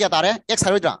distance ki kya tare x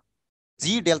haroidra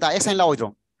g delta x sin la oidro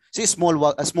si small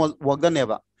work da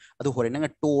neba adu hore nanga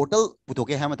total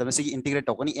putoke ha matam si integrate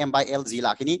tokani m by l g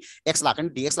lakini x lakani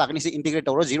dx lakani si integrate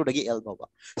toro 0 dagi l baba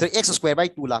so x square by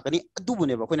 2 lakani adu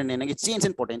buneba koina ne nangi change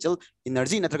in potential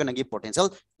energy natraga nangi potential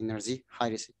energy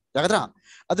hairisi yagadra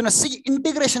aduna si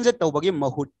integration je tawbagi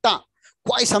mahutta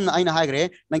kwai samna aina haigre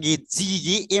nangi g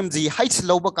gi mg height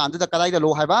low ba kan da kadai da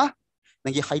low haiba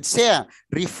nangi height se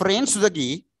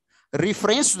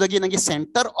reference dagi nangi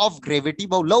center of gravity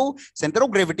ba low center of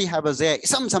gravity have a ze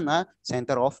isam samna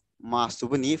center of mass to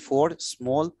bani for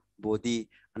small body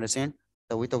understand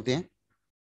tawde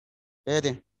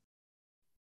ede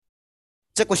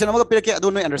che question amaga pire ke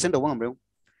adu no understand daw ngamre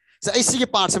se ai sigi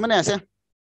part samana se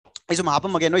ai sum hapa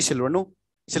mage noi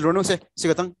silrono se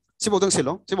sigatang sibodang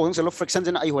silo friction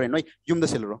jena ai hore noi yum da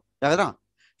silro yagadra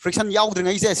friction yaw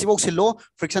dringa ise sibok silo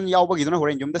friction yaw ba giduna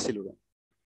hore yum da silro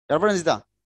yarban jita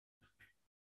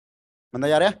manda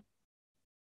yare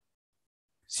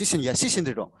si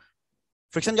sindro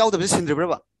friction yaw da sindro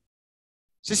ba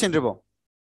si sindro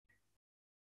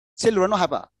silro no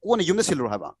haba ko ni yum da silro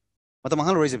haba mata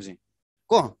mangal roi jebji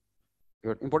ko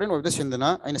important of the sindana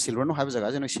aina silro no haba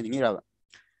jaga jeno siningi ra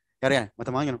yare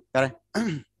mata mangino yare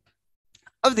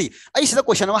abdi ai sida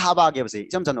question ma haba ge bse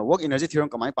jam jam work energy theorem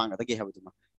kamai panga da ge habu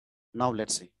ma now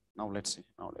let's see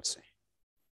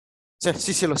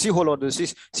si silo si holo do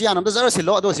si anam da zara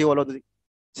silo do si holo do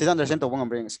si understand to bang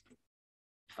brings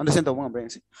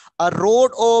a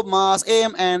rod of mass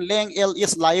m and length l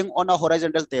is lying on a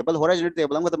horizontal table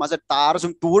am da mas tar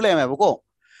sum tool em ko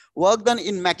work done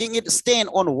in making it stand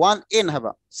on one end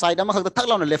haba side ama khak da thak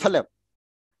launa left left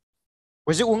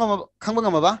hoji unga khang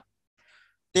ba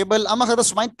table ama khada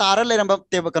sumain tara le ramba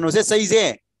table kanu se sai je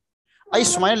ai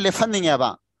sumain lefaning ya ba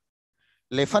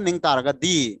lefaning taraga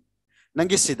di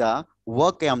nangi sida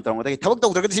work kayam tarang da thabak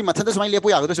tawdra ga si mathan da sumain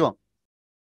lepu ya ga do so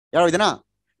yaro idana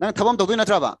nang thabam tawdu na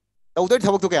traba tawdu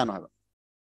thabak to kaya no ha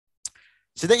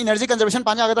sida energy conservation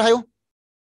panya ga da hayo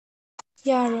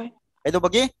yaro ai do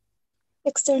bagi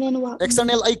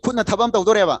external ai khud na thabam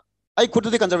tawdu re ba ai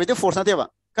khud di conservative force na te ba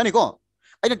kani ko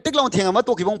aina tiklau thenga ma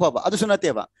to ki bong phaba adu suna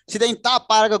te ba sida in ta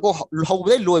paraga go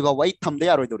hobdai loi ba wai thamde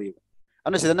yaroi dori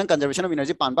ana sida nang conservation of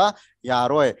energy panba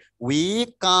yaroi we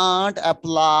can't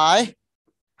apply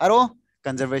haro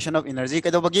conservation of energy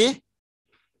kaido bagi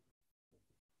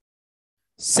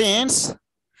since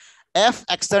f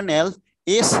external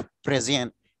is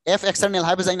present f external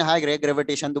hai bazaina hai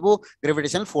gravitation dubu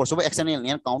gravitational force bu external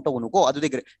ne count ogunu ko adu de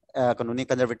kanuni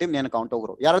conservative ne count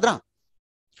ogro yaradra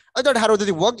other haro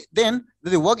the work then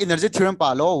the work energy theorem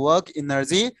palo work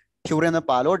energy theorem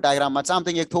palo diagram macham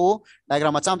te ek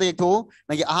thu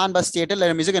nagi ahan ba state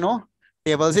le mi je no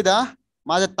table sida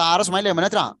ma ja tar smai le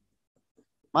manatra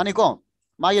mani ko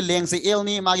ma ye length se l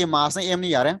ni ma ge mass ne m ni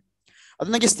yare adu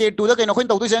nagi state 2 da kaino khoin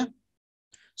tawdu se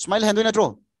smile हैंडो नत्रो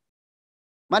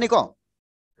मानी को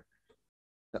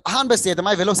Ahaan state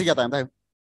माई velocity क्या time था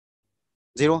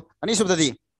 0 अनि सुबददी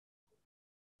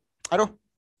आरो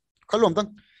खलो हमतंग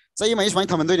चई माई smile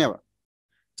थमनदोइनेबा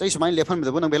चई smile लेफन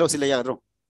बदबो नंग वेलोसिटी लेयागद्रो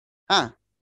हा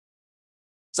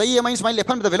चई माई स्माइल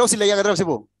लेफन बद वेलोसिटी लेयागद्रो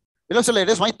सिबो वेलोसिटी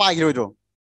लेरे स्माइल पाइगिरोइद्रो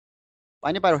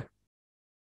पाइने पाइरो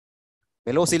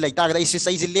वेलोसिटी लेता गदा इसी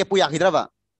चई लेपु याखिद्रबा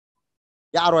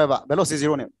यारोयबा वेलोसिटी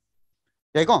 0 ने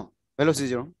याइको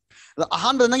वेलोसिटी 0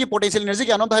 अहान बद नंगी पोटेंशियल एनर्जी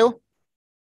क्या नाम थायो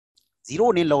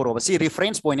 0 ने लौरो सी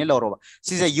रिफरेंस पॉइंट ने लौरो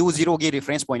सिजे u0 की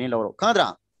रिफरेंस पॉइंट ने लौरो खंद्रा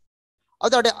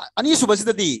अदर अनि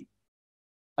सुबसिददी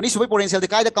अनि सुबई पोटेंशियल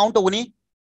कायदा काउंट तोगनी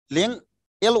लेंग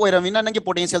l ओइरमिना नंगी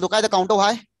पोटेंशियल कायदा काउंट तो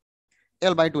हाय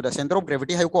l/2 the centre of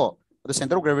gravity है को the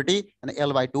centre of gravity and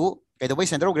l/2 कैदो bye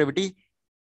centre of gravity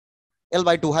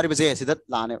l/2 हारि बजे सिदा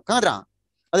लाने खंद्रा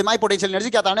अदि माय पोटेंशियल एनर्जी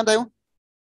क्या ताने थायो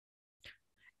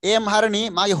m हारनी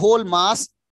my whole mass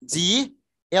g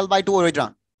l/2 ओइद्रा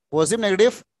positive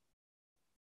negative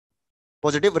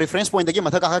positive reference point की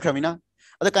मथा का ख्रमिना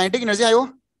अद काइनेटिक एनर्जी आयो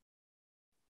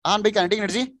आन बाय काइनेटिक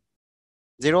एनर्जी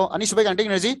 0 अनि सुबह काइनेटिक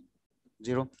एनर्जी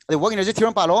 0 अद वर्क एनर्जी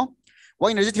थ्योरम पालो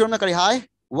वर्क एनर्जी थ्योरम में करी हाय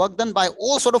work done by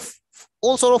all sort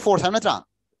of force है नत्रा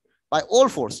bye all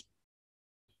force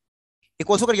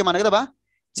equal to करके मानगदा बा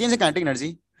change in kinetic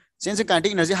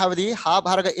energy हावदी half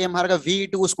हारगा m हारगा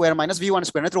v2 square minus v1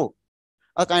 square नत्रो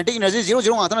a kinetic energy 0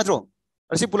 0 आता नत्रो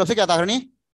असी pull up से क्या तागरनी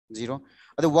 0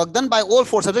 अद work done by all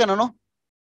force सबसे कहना नो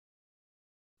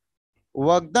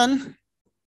वर्क डन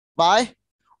बाय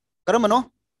करमनो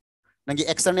नंगी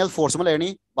एक्सटर्नल फोर्स में लेनी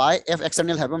बाय f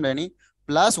एक्सटर्नल हैव में लेनी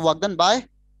plus work done by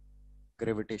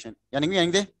gravitation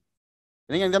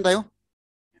यानी दम तायो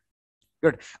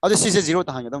गुड अब this is 0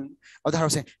 ताहांगे दम अब धारो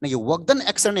से नंगी वर्क डन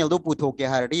एक्सटर्नल दो पुथो के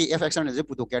हारडी f एक्सटर्नल जे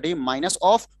पुथो के हारडी minus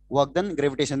of work done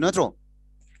gravitation नत्रो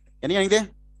यानी दे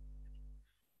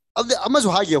अब दे Amjad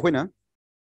हागी अखोइना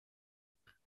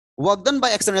work done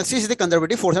by external C is the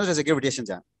conservative force and gravitation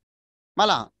जा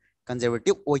माला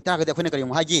कंजर्वेटिव ओइता गदे अखोइना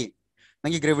करियो हागी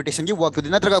नंगी ग्रेविटेशन की वर्क तो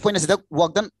नत्रगा अखोइना सिदा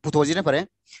वर्क डन पुथोजिने परे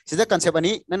सिदा कंसेप्ट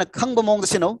अनि नना खंगब मोंग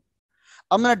सिनो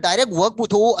अमना डायरेक्ट वर्क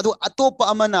पुथो अदु अतोप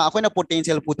अमना अखोइना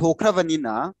पोटेंशियल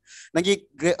पुथोख्रबनिना नंगी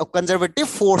कंजर्वेटिव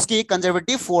फोर्स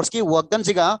की वर्क डन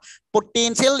सिगा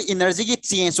पोटेंशियल एनर्जी की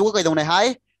चेंज को कइदोने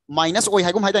हाय माइनस ओइ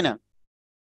हायगुम हायदाना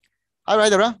हाय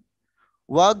राइदरा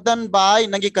वर्क डन बाय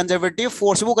नंगी कंजर्वेटिव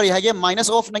फोर्स वो करी हाय माइनस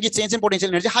ऑफ नंगी चेंज इन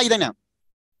पोटेंशियल एनर्जी हायदाना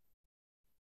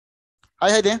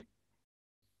हाय हाय दे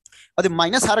अदि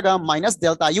minus हारगा minus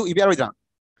delta u इबियारोइद्रा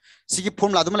सिगी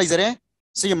formula दुम लैजरे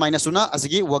सिगी माइनस सुना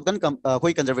असिगी वर्क डन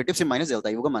कोई कंजर्वेटिव से माइनस डेल्टा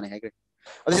u गा माने हायग्रे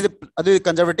अदि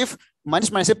कंजर्वेटिव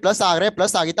माइनस माइनस से प्लस आगरे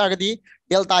प्लस आगी तागदी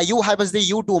डेल्टा u हाइबस दी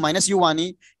u2 माइनस u1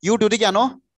 u2 दी क्या नो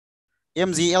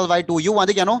mgl/2 u1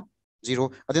 दी क्या नो 0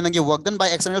 अदि नंगी work done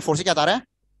by external force क्या तारे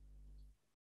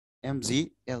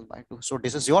mgl/2 so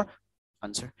this is your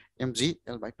answer mgl/2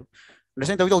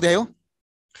 understand तभी तो दिया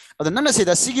अब नन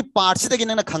से सिगी पार्ट से दगी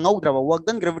नन खंगौद्रबा वर्क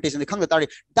डन ग्रेविटेशन खंग तारी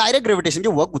डायरेक्ट ग्रेविटेशन के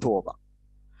वर्क बुथोबा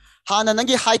हाना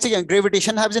नंगी हाइट से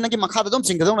ग्रेविटेशन हाइब से नंगी मखा दम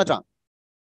सिंगदौ नत्रा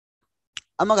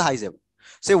अमग हाइजे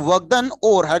से वर्क डन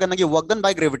और हागा नंगी वर्क डन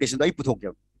बाय ग्रेविटेशन दई पुथोक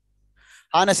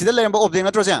हाना सिदा लेरंबा ऑब्जेक्ट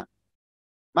नत्रो से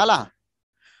माला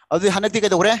अब हनक्ति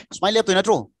कदोरे स्माइल लेप तो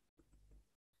नत्रो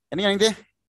यानी दे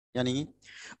यानी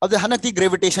अब हनक्ति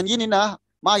ग्रेविटेशन की निना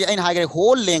मा या इन हाइग्रे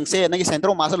होल लेंथ से नंगी centre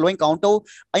of mass lion count तो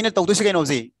आइना तौदु से कइनो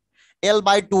जी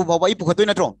l/2 भाव ई पुखतोय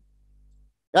नत्रो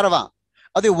यारबा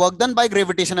अदि वर्क डन बाय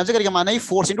ग्रेविटेशन अब करके माने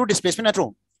फोर्स इनटू डिस्प्लेसमेंट नत्रो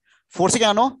फोर्स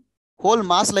क्या नो होल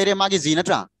मास लेरे मागी जी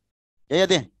नत्रा या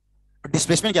दे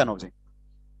डिस्प्लेसमेंट क्या नो जी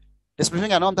डिस्प्लेसमेंट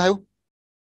क्या नो हम थायो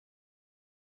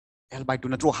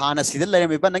l/2 नत्रो हाना सिदल लेरे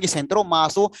मेबा नंगी सेंटर ऑफ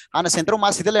मास तो हाना सेंटर ऑफ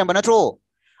मास सिदल लेरे नत्रो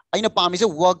आइना पामिसे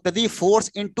वर्क ददी फोर्स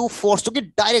इनटू फोर्स तो की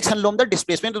डायरेक्शन लोम द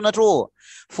डिस्प्लेसमेंट तो नत्रो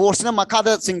फोर्स ना मखा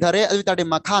द सिंगधरे अदि ताडे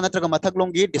मखा नत्रगा मथक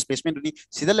लोम की डिस्प्लेसमेंट दुनी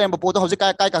सिदल लेम पोतो हौजे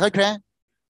काय काय काखख्रे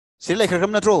सिदल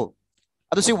लेखरम नत्रो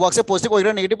अदु सि वर्क से पॉजिटिव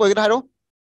ओइरा नेगेटिव ओइरा हारो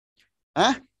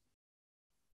हैं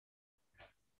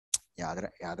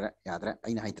यादरा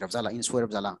आइना हाइत्रब जाला इन सोरब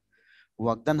जाला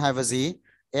work done हाइबजी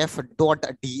f dot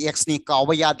dx नि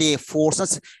काव यादे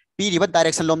force पीरिबा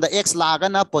direction loam the x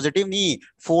लागना पॉजिटिव नी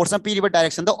फोर्स ना पीरिबा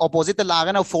डायरेक्शन द ऑपोजिट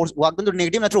लागना force work done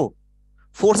negative नत्रो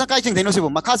force ना काय सिंग देनो सिबो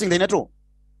मखा सिंग दे नत्रो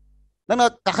नंगा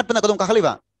काखत पना कदम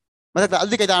काखलिबा मदक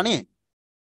अल्दी कैदानी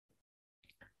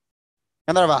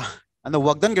कंदरबा and the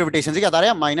work done gravitation से क्या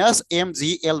तारे माइनस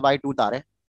mgl/2 तारे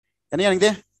यानी दे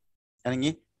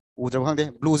यानी उधर भाग दे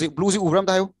ब्लू से उबरम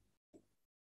तायो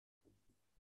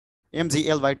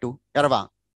mgl/2 यारबा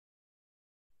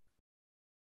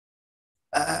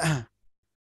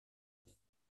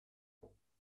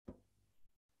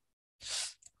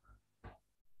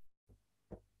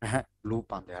blue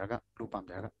palm there ga blue palm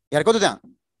there ga yar ko da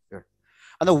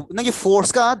and nangi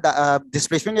force ka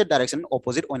displacement ke direction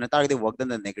opposite on target work done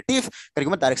the negative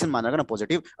kariguma direction mana ga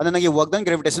positive and nangi work done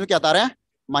gravitation kya tar hai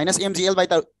minus mgl by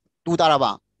 2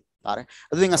 taraba tare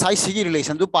adu ngasai sigi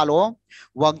relation du palo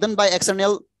work done by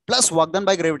external plus work done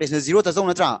by gravitation 0 ta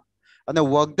zona tra and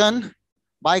work done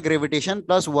by gravitation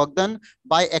plus work done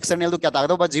by external du kya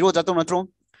ta ba 0 ta to natro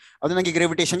adu nangi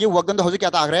gravitation ki work done ho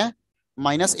kya ta gre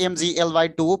minus mgl by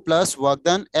 2 plus work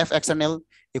done f external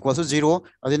equals to 0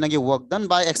 adu nangi work done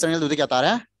by external du kya ta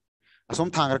re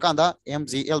asum thangar kanda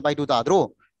mgl by 2 ta adro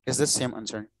is the same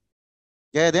answer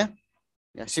yeah de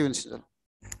yeah see you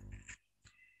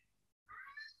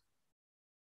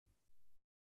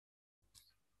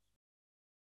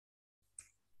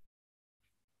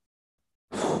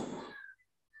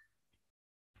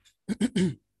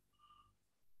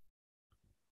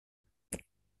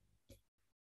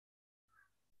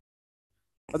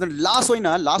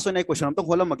last one question am to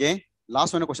holam age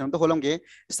last one question am to holam ge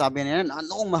saben na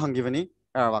long ma hangi bani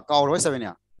ba kaw ro saben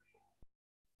ya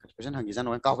question hangi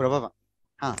jan kaw ro ba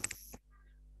ha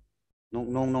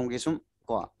nong ge sum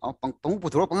ko pang pu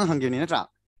thoro pang hangi ni na tra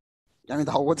yang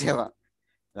da ho the ba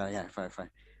ya fine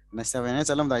na saben na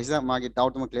chalam da isa ma ge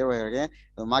doubt ma clear ho ge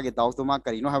ma ge doubt to ma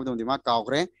kari no ha dum di ma kaw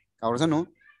ro sanu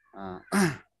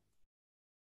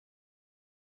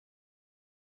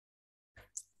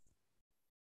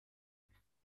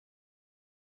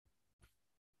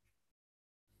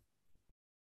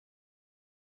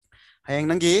hayang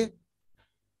nangi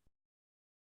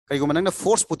कईगुम नंग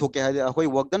force पुथोके अखोई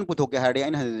work done पुथोके हारे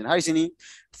आइन हारिसिनी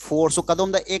force सु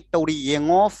कदम दा एक तौरी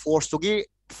येंगो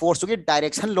force की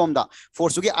direction लोमदा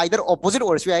force की either opposite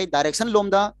ओरसु आई direction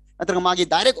लोमदा नत्र मागी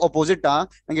डायरेक्ट ऑपोजिट ता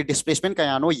नंगे डिस्प्लेसमेंट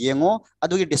कयानो येंगो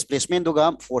अदुगी डिस्प्लेसमेंट दुगा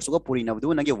फोर्स को पूरी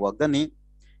नबदु नंगे वर्क डन नि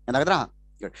नगदरा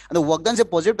अदो वर्क डन से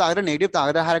पॉजिटिव तागरा नेगेटिव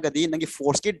तागरा हारगदी नंगे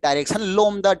फोर्स की direction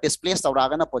लोमदा displace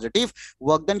तौरागना positive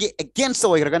work done की against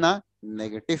ओइरगना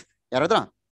negative यारदरा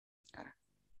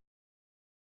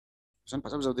question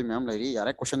pasal jodi ma'am Larry यार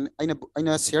question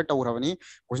अइना शेयर तौरबनी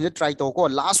question ट्राई तो को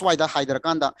लास्ट वाइदा हाइदर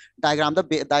कांदा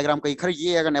डायग्राम कई खर ये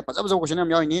अगर ने pasal question हम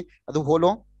याइनी अदु होलो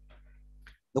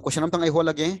दो question हम तंग आई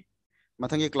होलगे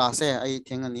मथंगी क्लास है आई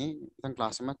थेंगनी तंग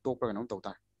क्लास में टॉप पर गनो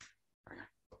तौता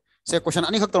से question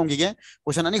ani khak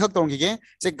tong gi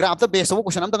से ग्राफ द बेस वो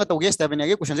question हम तंग तौगे स्टेप ने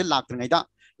question से लाख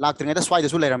त्रिंगैदा स्वाइदा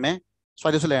सु लेरमे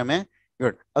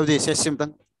गुड अब दे से सिम्पल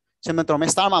तो मैं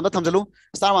स्टार माम द थमजलू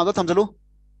स्टार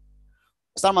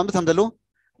माम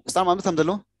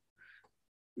थमजलू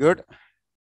गुड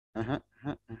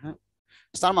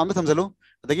स्टार माम थमजलू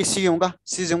अदगी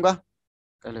सी जुंगा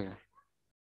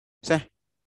से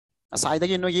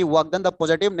असाइदगी नो ये work done the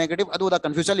positive negative अदु द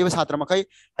कंफ्यूजन लिबा छात्र मखै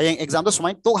हयें एग्जाम तो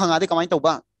सुमाय तो हंगादे कमाय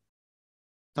तौबा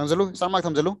थमजलू स्टार मार्क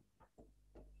थमजलू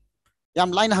याम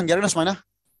लाइन हंगेरना सुमायना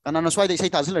कनाना स्वाइदे इसे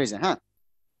थाजल लरिजे हा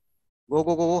गो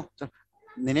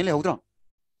नेने ले होद्रो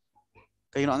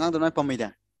कइनो अंगांग दना पम्मीदे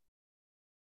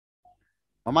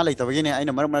ममा लेतबगिने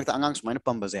आइना मरक मरक अंगांग सुमायना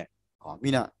पम्बजे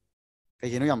मीना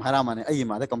कइनो याम हरा माने अई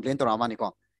मादे कंप्लेन तोरा माने को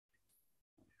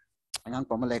अंगांग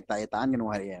पम्म लेक ताए तान गनो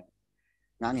हरिए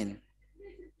ngangi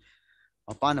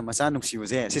apa na masa nuksi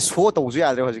use si so to ju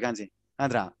yadre hoji kanji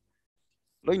andra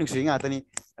loi nuksi nga tani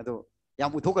ado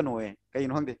yam uthok no e kai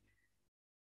no hangde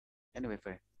anyway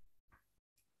fe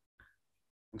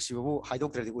nuksi bu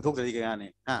haidok tradi uthok tradi ga ne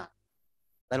ha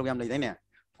dialog yam lai dai ne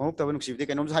phonuk ta nuksi de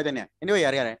kainom sai dai ne anyway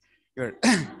yare yor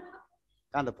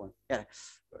kan da point yare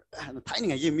thai ni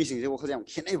ngai mi sing je wo khajam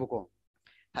khenai bu ko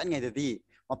thai ngai de di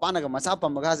mapa na ga masa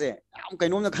pam ga je am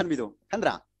kainom na khan bi do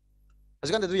khandra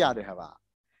हजकान दु यादे हबा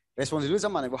responsibility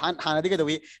सम माने हाना दिगे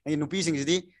दवी नगी नुपी सिंग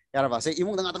जिदी यार बा से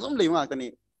इमुंग दंगा तम लेयु गातनी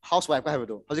house wife का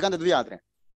हबदो हजकान दु यादरे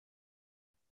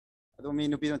अदो मी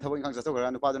नुपी न थबो इंखां जतो गरा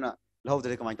नुपा दुना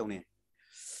लहौदरे कमाय तौनी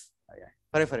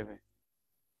फरे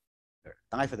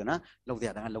तंगाय फदना लौदे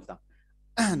या दंगा लौदा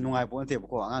नुंगाय पोनते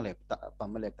बको आंगा ले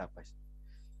पम ले ता पास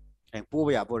ए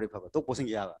पोबा या बोरे फबा तो पोसिंग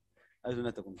या बा अदु न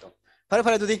तकुम तो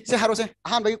फरे दुदी से हारो से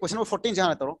हान बगी क्वेश्चन नंबर 14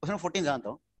 जाना तरो क्वेश्चन नंबर 14 जाना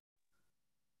तो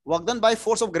work done by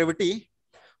force of gravity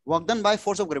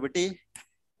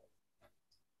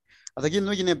adagi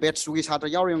no gine batch 2 gi satra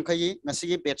yauri ang khai ngasi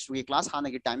gi batch 2 gi class hana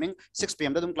gi timing 6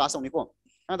 pm da dum class auni ko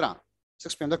adra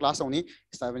 6 pm da class auni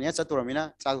staven ya chaturamina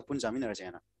chak pun jamina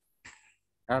rajena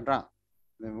adra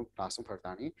me class um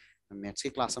phartani maths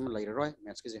gi class am lai roi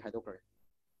maths gi hai do kare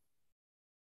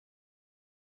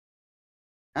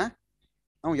ha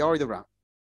au yauri do bra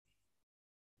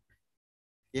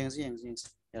yengs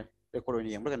record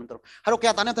ni yang berkan taro haro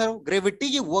kya tane taro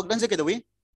gravity की work done से के दवी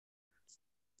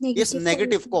is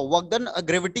negative ko work done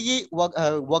gravity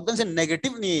work done se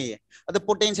negative ni the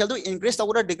potential to increase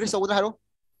or decrease or haro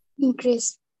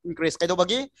increase kay do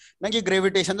bagi nangi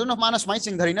gravitation do na mana smai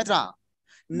sing dhari na tra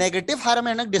negative har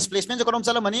me nak displacement jo karom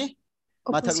chala mani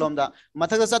mathak lomda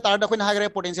mathak sa tar da khoi na hagre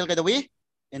potential kay do wi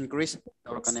increase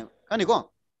or kane kani ko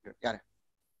yare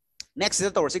next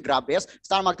is the graph base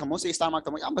star mark thamo se star mark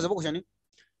thamo am bazabu question ni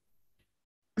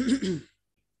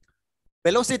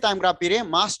velocity time graph pire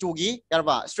mass 2 gi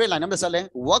yarba straight line am sale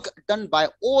work done by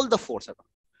all the force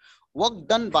work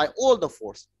done by all the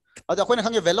force ado khoi na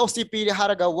khange velocity pire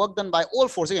haraga work done by all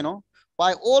force you know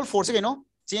by all force you know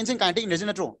change in kinetic energy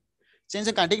na true change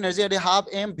in kinetic energy ade half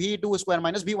m v2 square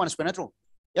minus v1 square na true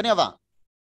yani ava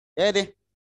ede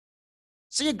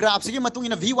si graph si matung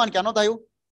ina v1 kya no tayo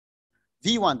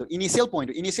v1 to initial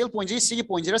point ji si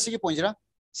point 0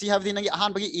 si have the nangi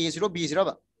ahan bagi a0 b0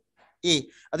 ba a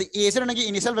adi a0 nangi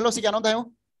initial velocity kya no tayo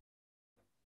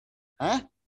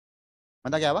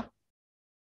manda kya ba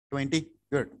 20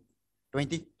 good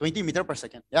 20 meter per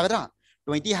second yagadra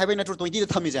 20 have na 20 the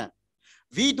thami ja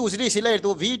v2 si layer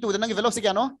to v2 the nangi velocity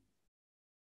kya no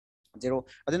 0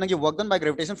 adi nangi work done by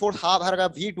gravitation force half haraga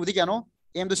v2 di kya no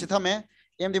m do sitha me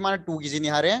m di mana 2 ki jini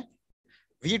hare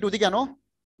v2 di kya no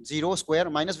 0 square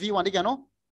minus v1 di kya no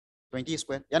 20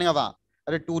 square yani ava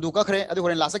ade 2 du ka khre ade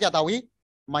horen lasa kya tawi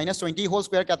minus 20 whole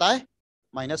square kya ta hai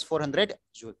minus 400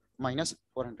 joule minus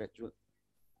 400 joule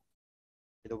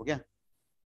ido ho gaya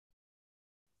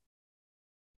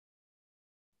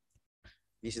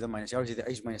this is the minus yar city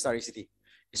is minus r city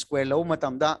square law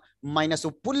matam da minus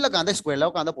pull la ganda square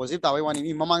law kanda positive tawi wani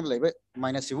mi mamang lebe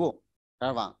minus sibo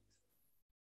karwa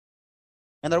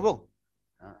endarbo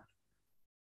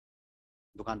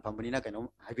dukan pambani na kaino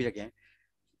habirage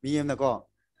mi em na ko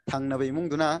thangna ba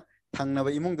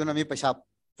imung duna mi paisa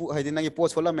pu haidi nangi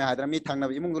post fola me hadra mi thangna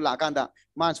ba imung du la kanda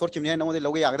man short kimne no de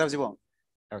loge yagadar jibo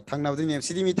thangna ba mi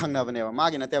sidi mi thangna ba ne ba ma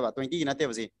gi na te ba 20 gi na te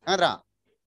ba ji hadra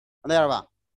anda yar ba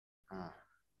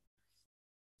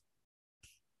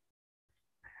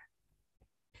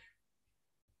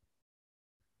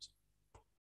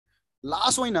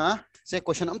last one na se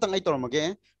question am tang ai tormage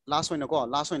last one ko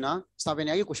last one na 7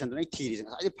 ya gi question du nai thiri jing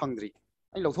ai phangdri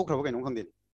ai lo thok khra ba kai no khang din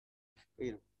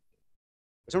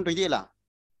question 20 la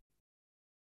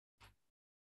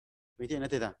 20 na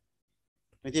te da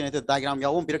 20 na te diagram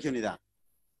yaw om pirak kyuni da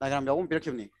diagram yaw om pirak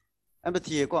kyuni am ta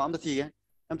thiye ko am ta thiye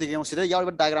am te ge sida yaw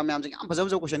ba diagram am jing am phajab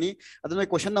jo question ni adu noi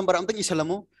question number am ta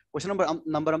isalamu question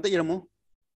number am ta iramu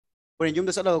point jum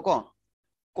da sala ko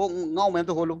ngau mem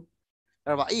ta holu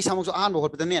ba ai samu so an bo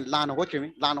hot ne lan hot krimi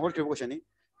question ni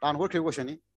lan hot krimi question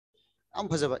ni am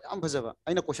phajaba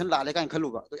aina question la le kan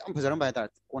khaluba to am phajaram ba ta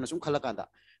ko na sum khala kan da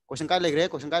question kai legre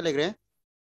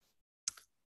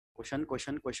question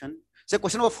se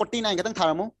question number 49 gadang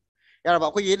tharamu yar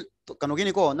ba ko ye kanu gi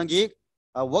ni ko nangi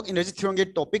work energy theorem ge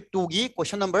topic 2 gi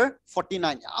question number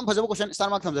 49 am phajaba question star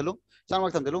mark thamjalu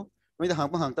noi da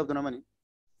hang tab duna mani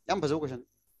am phajaba question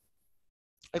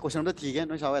ai question number 3 ge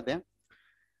noi sawa ate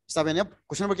 7 ya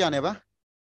question number kya ne ba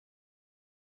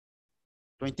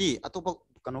 20 atopa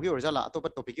kanu gi orjala atopa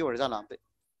topic gi orjala amte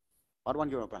part 1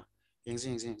 gi orpa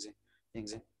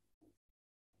yengse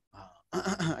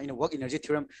aina work energy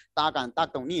theorem ta kan tak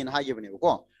tong ni na haye bane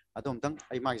ko atom tang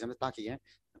ai ma exam ta ki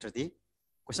trati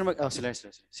question number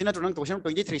sina tunang question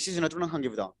 23 sina tunang hangi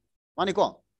bida mani ko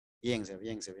yengse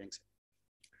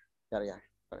yar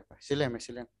silem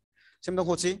sim dong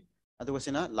hochi adu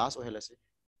sina last o helasi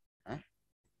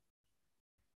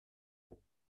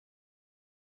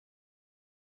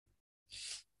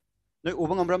noi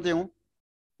ubang amram te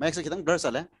max se kitang blur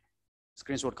sale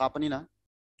screenshot kapani na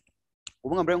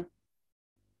ubang amram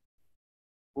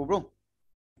ubro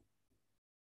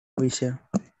we share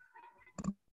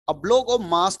a block of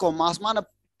mass ko mass mana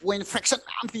point fraction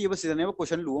am pi ba sidane ba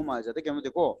question lu ma jate kem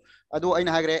de ko adu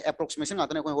aina hagre approximation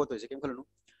atane ko hoto je kem khalunu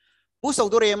pu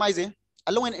saudore mi je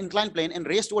along an inclined plane and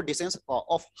raised to a distance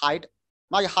of height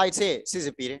my height se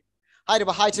cgp re height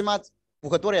ba height ma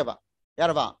pukatore ba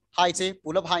yar ba height se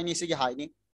pull up height ni se height ni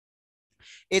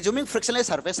assuming frictionless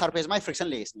surface my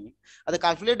frictionless ni the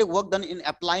calculated work done in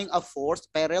applying a force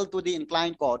parallel to the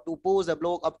inclined core to push the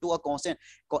block up to a constant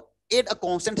at a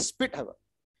constant speed have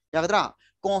yagadra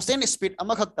constant speed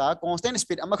ama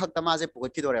khakta ma je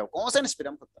pugat ki dore constant speed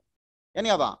am khakta yani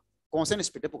aba constant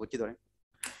speed pugat ki dore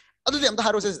adu de am ta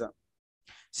haro se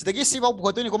sidagi si ba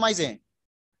pugat ni ko mai je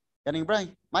yani brai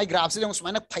my graph se jong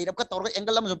sumaina phairap ka tor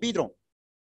angle am jo pidro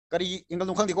kari angle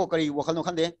no khangde ko kari wakhal no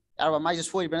khande yarba mai je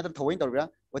soi bena thoin torbra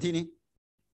wathi ni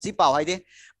si paw haide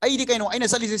ai di kaino aina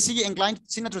sali se si incline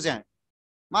sin na troje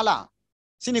mala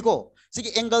sini ko सिगी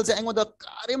angle से एंगोदा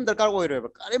कारेम दरकार ओइरेबा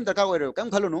कारेम दरकार ओइरेबा कम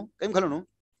खलुनु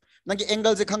नंगी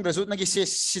angle से खंग्रसु नंगी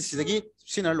सिदगी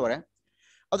Sinner लोरे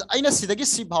अद आइना सिदगी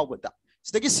सी भावबदा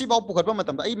सिदगी सी भाव पुखटबा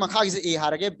मतमदा आई मखागी से ए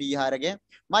हारगे बी हारगे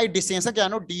माई distance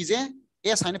Keanu D J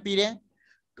S हाइना पीरे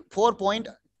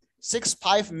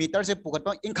 4.65 metre से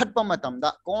पुखटबा इंखटबा मतमदा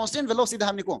कांस्टेंट वेलोसिटी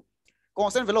हमनिको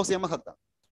कांस्टेंट वेलोसिटी अमखता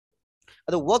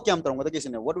अद वर्क क्या तरंगदा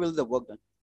किसने what will the work done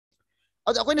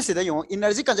अद अकोइना सिदा यो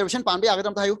एनर्जी कंजर्वेशन पानबे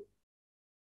आगदम थायु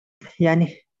यानी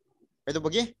कइदो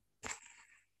बगी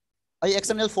आई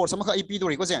एक्सटर्नल फोर्स अमख आई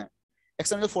पीदोरी को से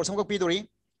एक्सटर्नल फोर्स अमख पीदोरी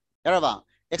यारबा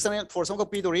एक्सटर्नल फोर्स अमख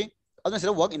पीदोरी अदन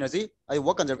सिदा work energy I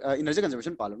work energy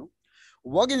conservation पालनु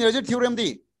work energy theorem the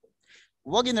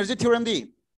work energy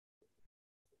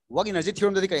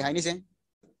theorem दी कई हाइनी से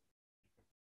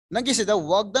नंगी सिदा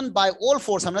work done by all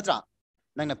force हम नत्रा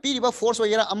नंगना पीरिबा फोर्स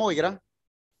वगैरह अमो वगैरह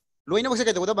लोइना बक्से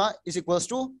कइदो दबा इज इक्वल्स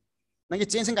टू नंगी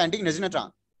changing kinetic energy नत्रा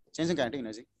changing kinetic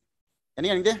energy यानी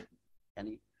यानी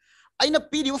यानी अइना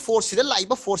पीरिबा फोर्स सिदा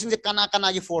लाइबा फोर्सिंग से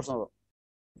कना की फोर्स नो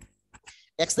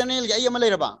एक्सटर्नल गे अमा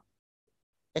लेरबा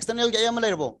एक्सटर्नल गे अमा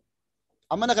लेरबो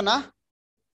अमना कना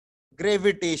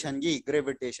ग्रेविटेशन की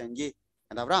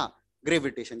अंदाबरा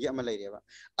ग्रेविटेशन की अमा लेरेबा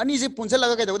अनि जे पुंजा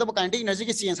लगा कइदो दबा काइनेटिक एनर्जी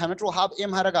की चेंज हम नत्रो half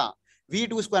m हरगा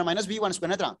v2 square minus v1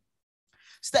 square नत्रा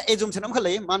सिदा एजुम्शन हम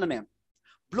खले मानने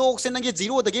ब्लॉक से नंगे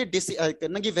जीरो दगी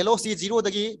नंगी वेलोसिटी जीरो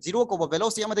दगी जीरो को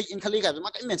वेलोसिटी अमदगी इनखली का मा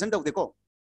कई मेंशन तव देखो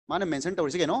माने मेंशन तव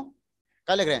सिगे नो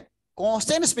का लग रे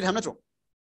कांस्टेंट स्पीड हम नत्रो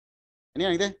अनि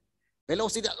आंगे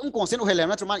वेलोसिटी अदुम कांस्टेंट होले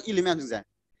नत्रो मा इलिमेंट जे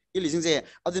इलिजिंग जे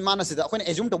अदि माना सिदा अखोन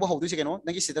एजुम तव होदु सिगे नो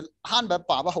नंगी सिदा हान बा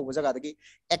पाबा हो जगा दगी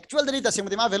एक्चुअल दरी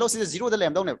तसिमदि मा वेलोसिटी जीरो द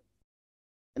लेम दवने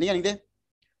अनि आंगे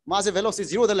मासे वेलोसिटी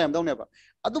जीरो द लेम दवने बा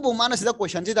अदुबो माना सिदा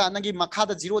क्वेश्चन सिदा नंगी मखा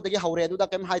द जीरो दगी हौरे अदुदा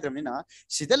केम हाइद्रमनिना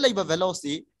सिदा लेबा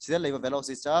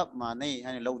वेलोसिटी चा माने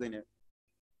हाने लौदैने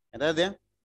एदादे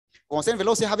कांस्टेंट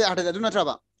वेलोसिटी हाबे आठ अदु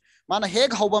नत्रबा माना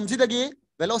हेग हौबम सिदगी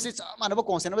वेलोसिटी चा मानबा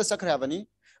कांस्टेंट बे सखराबनी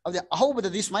अदि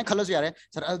अहौबदि स्माइ खलसु यारे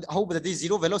सर अहौबदि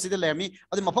जीरो वेलोसिटी लेमनी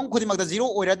अदि मफम खुदिमक द जीरो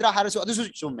ओइरद्रा हारसु अदुसु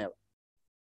चुममे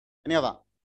एनेबा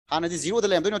हानदि जीरो द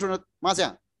लेम दो नत्र मासे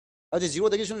अदि जीरो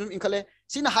दगी सुम इनखले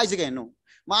सिना हाइजिगे नो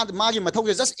मागी मथौ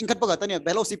जस्ट इनखटपा गतने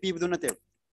वेलोसिटी पीबदु नते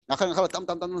नाखन खा तम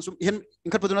तम तम सुम हिन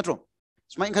इनखटपदु नत्रो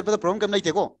स्माइ इनखटपदा प्रॉब्लम केम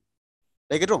लैतेको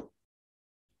लैगेद्रो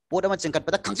पोट अमा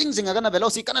चिंखटपदा खंजिंग जिंगागना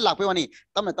वेलोसिटी कना लापे वानी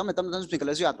तम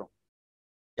चिंखलसु याद्रो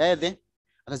यायदे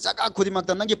अदा जगा खुदिमक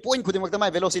तम नंगी पॉइंट खुदिमक तम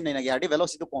वेलोसिटी नैना यारदि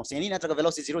वेलोसिटी कांस्टेंट नि नत्रगा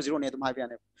वेलोसिटी 0 0 ने तुम हाइबे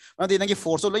याने नदी नंगी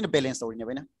फोर्स लोइन बैलेंस तौरिने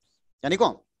बैना यानी को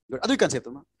अदु कंसेप्ट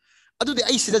तुम अदु दे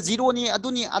आई सिदा 0 नि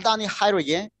अदुनी अदानी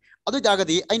हाइरोगे अदु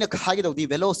दागदी आइना खागे दौदी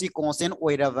वेलोसिटी कांस्टेंट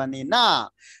ओइरबनी ना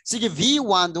सिगी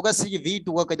v1 दुगा सिगी v2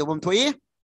 गा कइदोबम थोई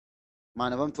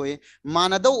मानबम थोई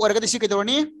मानदौ ओरगदी सि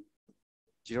कइदोरनी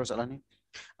 0 चलानी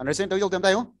अंडरस्टैंड तौ तम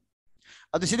तायो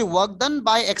अदु सिदी work done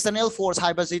by external force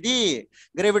हाइबसिदी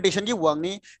gravitation की वर्क नि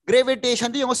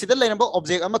ग्रेविटेशन दी यंगो सिदा लेरंबा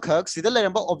ऑब्जेक्ट अमा खक सिदा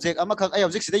लेरंबा ऑब्जेक्ट अमा खक आई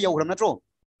ऑब्जेक्ट सिदा यौरम नत्रो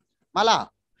माला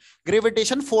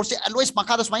ग्रेविटेशन फोर्स से ऑलवेज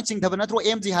मखा द स्माइन चिंगथब नत्रो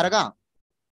mg हारगा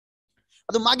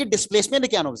अदु मागी डिस्प्लेसमेंट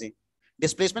क्या नो जी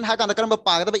डिस्प्लेसमेंट हा कांदा करम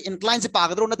पागदब इंक्लाइन से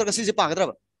पागद्रो नत्रगा सी से पागद्रब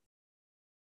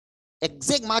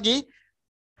एक्जेक्ट मागी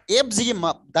fg की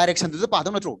डायरेक्शन दु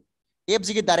पादम नत्रो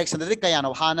fg की direction they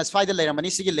कयानो Hana स्वाइद लेरमनी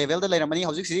C level the लेरमनी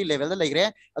हौजिक C level the लेग्रे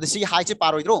अदु सी हाइट से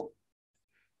पारोइद्रो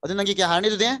अदु नंगी क्या हारनी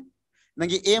दुदे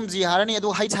नंगी mg हारनी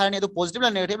अदु हाइट हारनी अदु पॉजिटिव ला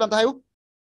नेगेटिव ला थायु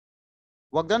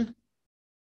वर्क डन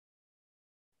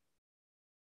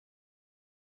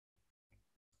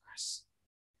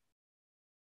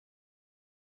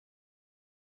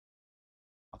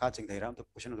मका चिंगदैरा तो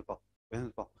क्वेश्चन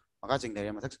तो मका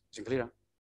चिंगदैरा मथक चिंगलीरा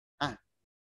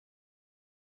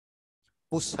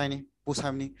push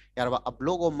हाइनी यारबा a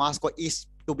block of mass को is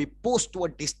to be pushed to a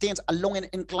distance along an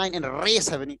incline and raise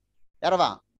हाइनी यारबा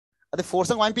अदे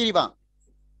force wine पीरिबा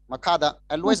मखादा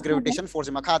always gravitation force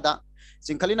मखादा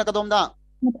चिंगलीना कदोमदा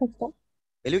मथक्ता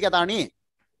value क्या तारनी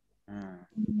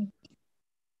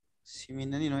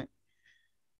सिमिननी नो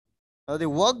अदे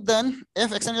वर्क डन f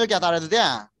external क्या तारा दुदे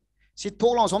सी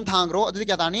थोलों सोम थांग्रो अदुदि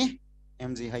क्या तारनी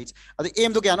mg height अदे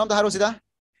m तो क्या नाम धारो सीधा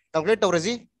कैलकुलेट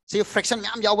तौरजी सी फ्रैक्शन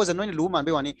म्याम याव जन नोइन लू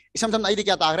मानबे वानी इसम सम आईदी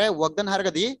क्या तागरे work done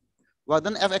हारगदी work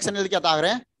done f external क्या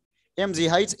तागरे mg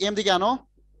height m दी क्या नो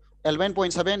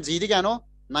 11.7 g दी क्या नो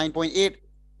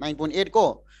 9.8 को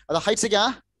अदे हाइट से क्या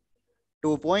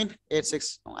 2.86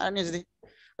 आने जदी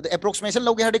अदे एप्रोक्सीमेशन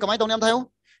लोगे हडी कमाई तौने हम थायो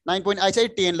 9.8 से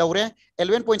 10 लौरे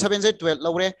 11.7 से 12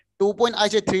 लौरे 2.8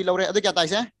 से 3 लौरे अदे क्या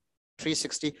ताइसे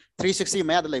 360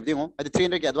 मैं लाइव दिंगो अदे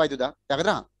 300 के अदवाई दुदा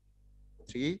यागदरा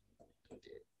 3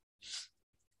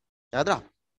 यागदरा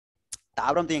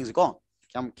ताब्रम तिंगस को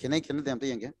क्या खेने देम ते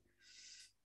यंगे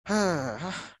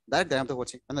डायरेक्ट देम तो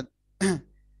होची अन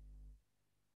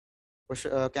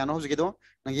क्या ना हो सके तो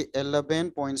नंगी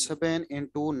 11.7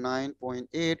 into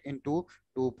 9.8 into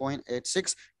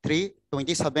 2.86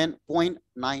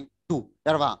 327.92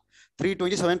 यार वाह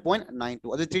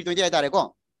 327.92 अरे 320 आया तारे को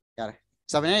यार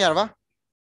सब ने यार वाह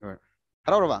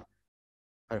हराओ वाह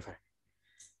फर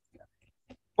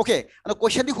ओके अन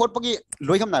क्वेश्चन दी होट पगी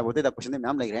लोइखम नाय बोते दा क्वेश्चन दे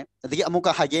मैम लाइक रे अदगी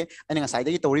अमुका हागे अने ngasai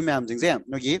दगी तौरी मैम जिंगजे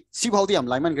नोगी सी भाउदी हम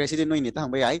लाइमन ग्रेसी दे नोइ नेता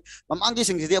हंबे याई ममांग जी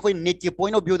सिंगजी अखोई नीट की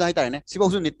पॉइंट ऑफ व्यू दा हाइतारे ने सी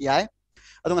भाउसु नीट याई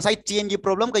अदो ngasai चेन की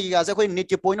प्रॉब्लम कई गासे अखोई नीट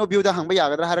की पॉइंट ऑफ व्यू दा हंबे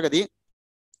यागदरा हारगदी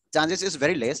chances is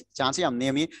very less chance yam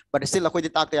nemi but still अखोई दि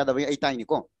ताकते यादा बई आई ताइनि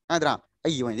को हादरा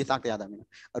आई योनि दि ताकते यादा मिना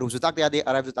अरुसु ताकते यादे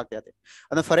अराइव ताकते यादे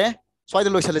अदो फरे स्वाइद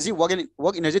लोइसलजी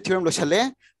वर्क एनर्जी थ्योरम लोइसले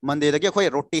मंडे दगे अखोई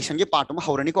रोटेशन की पार्ट मा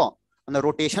हौरनी को and the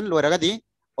rotation loiraga di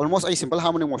almost a simple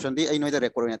harmonic motion di ai noi da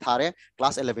record ne thare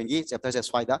class 11 gi chapter se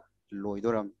swaida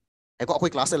loidoram eko akoi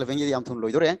class 11 gi yam thun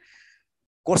loidore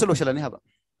course lo shalani haba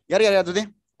yar yar adudi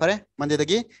pare mande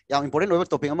dagi yam important loiba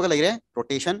topic amaga laire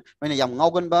rotation maina yam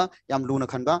ngaugan ba yam luna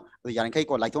khan ba adu yarin kai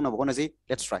ko like to na bogona ji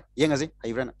let's try yenga ji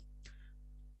haibran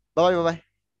bye bye bye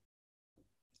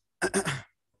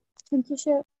Thank you,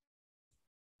 sir.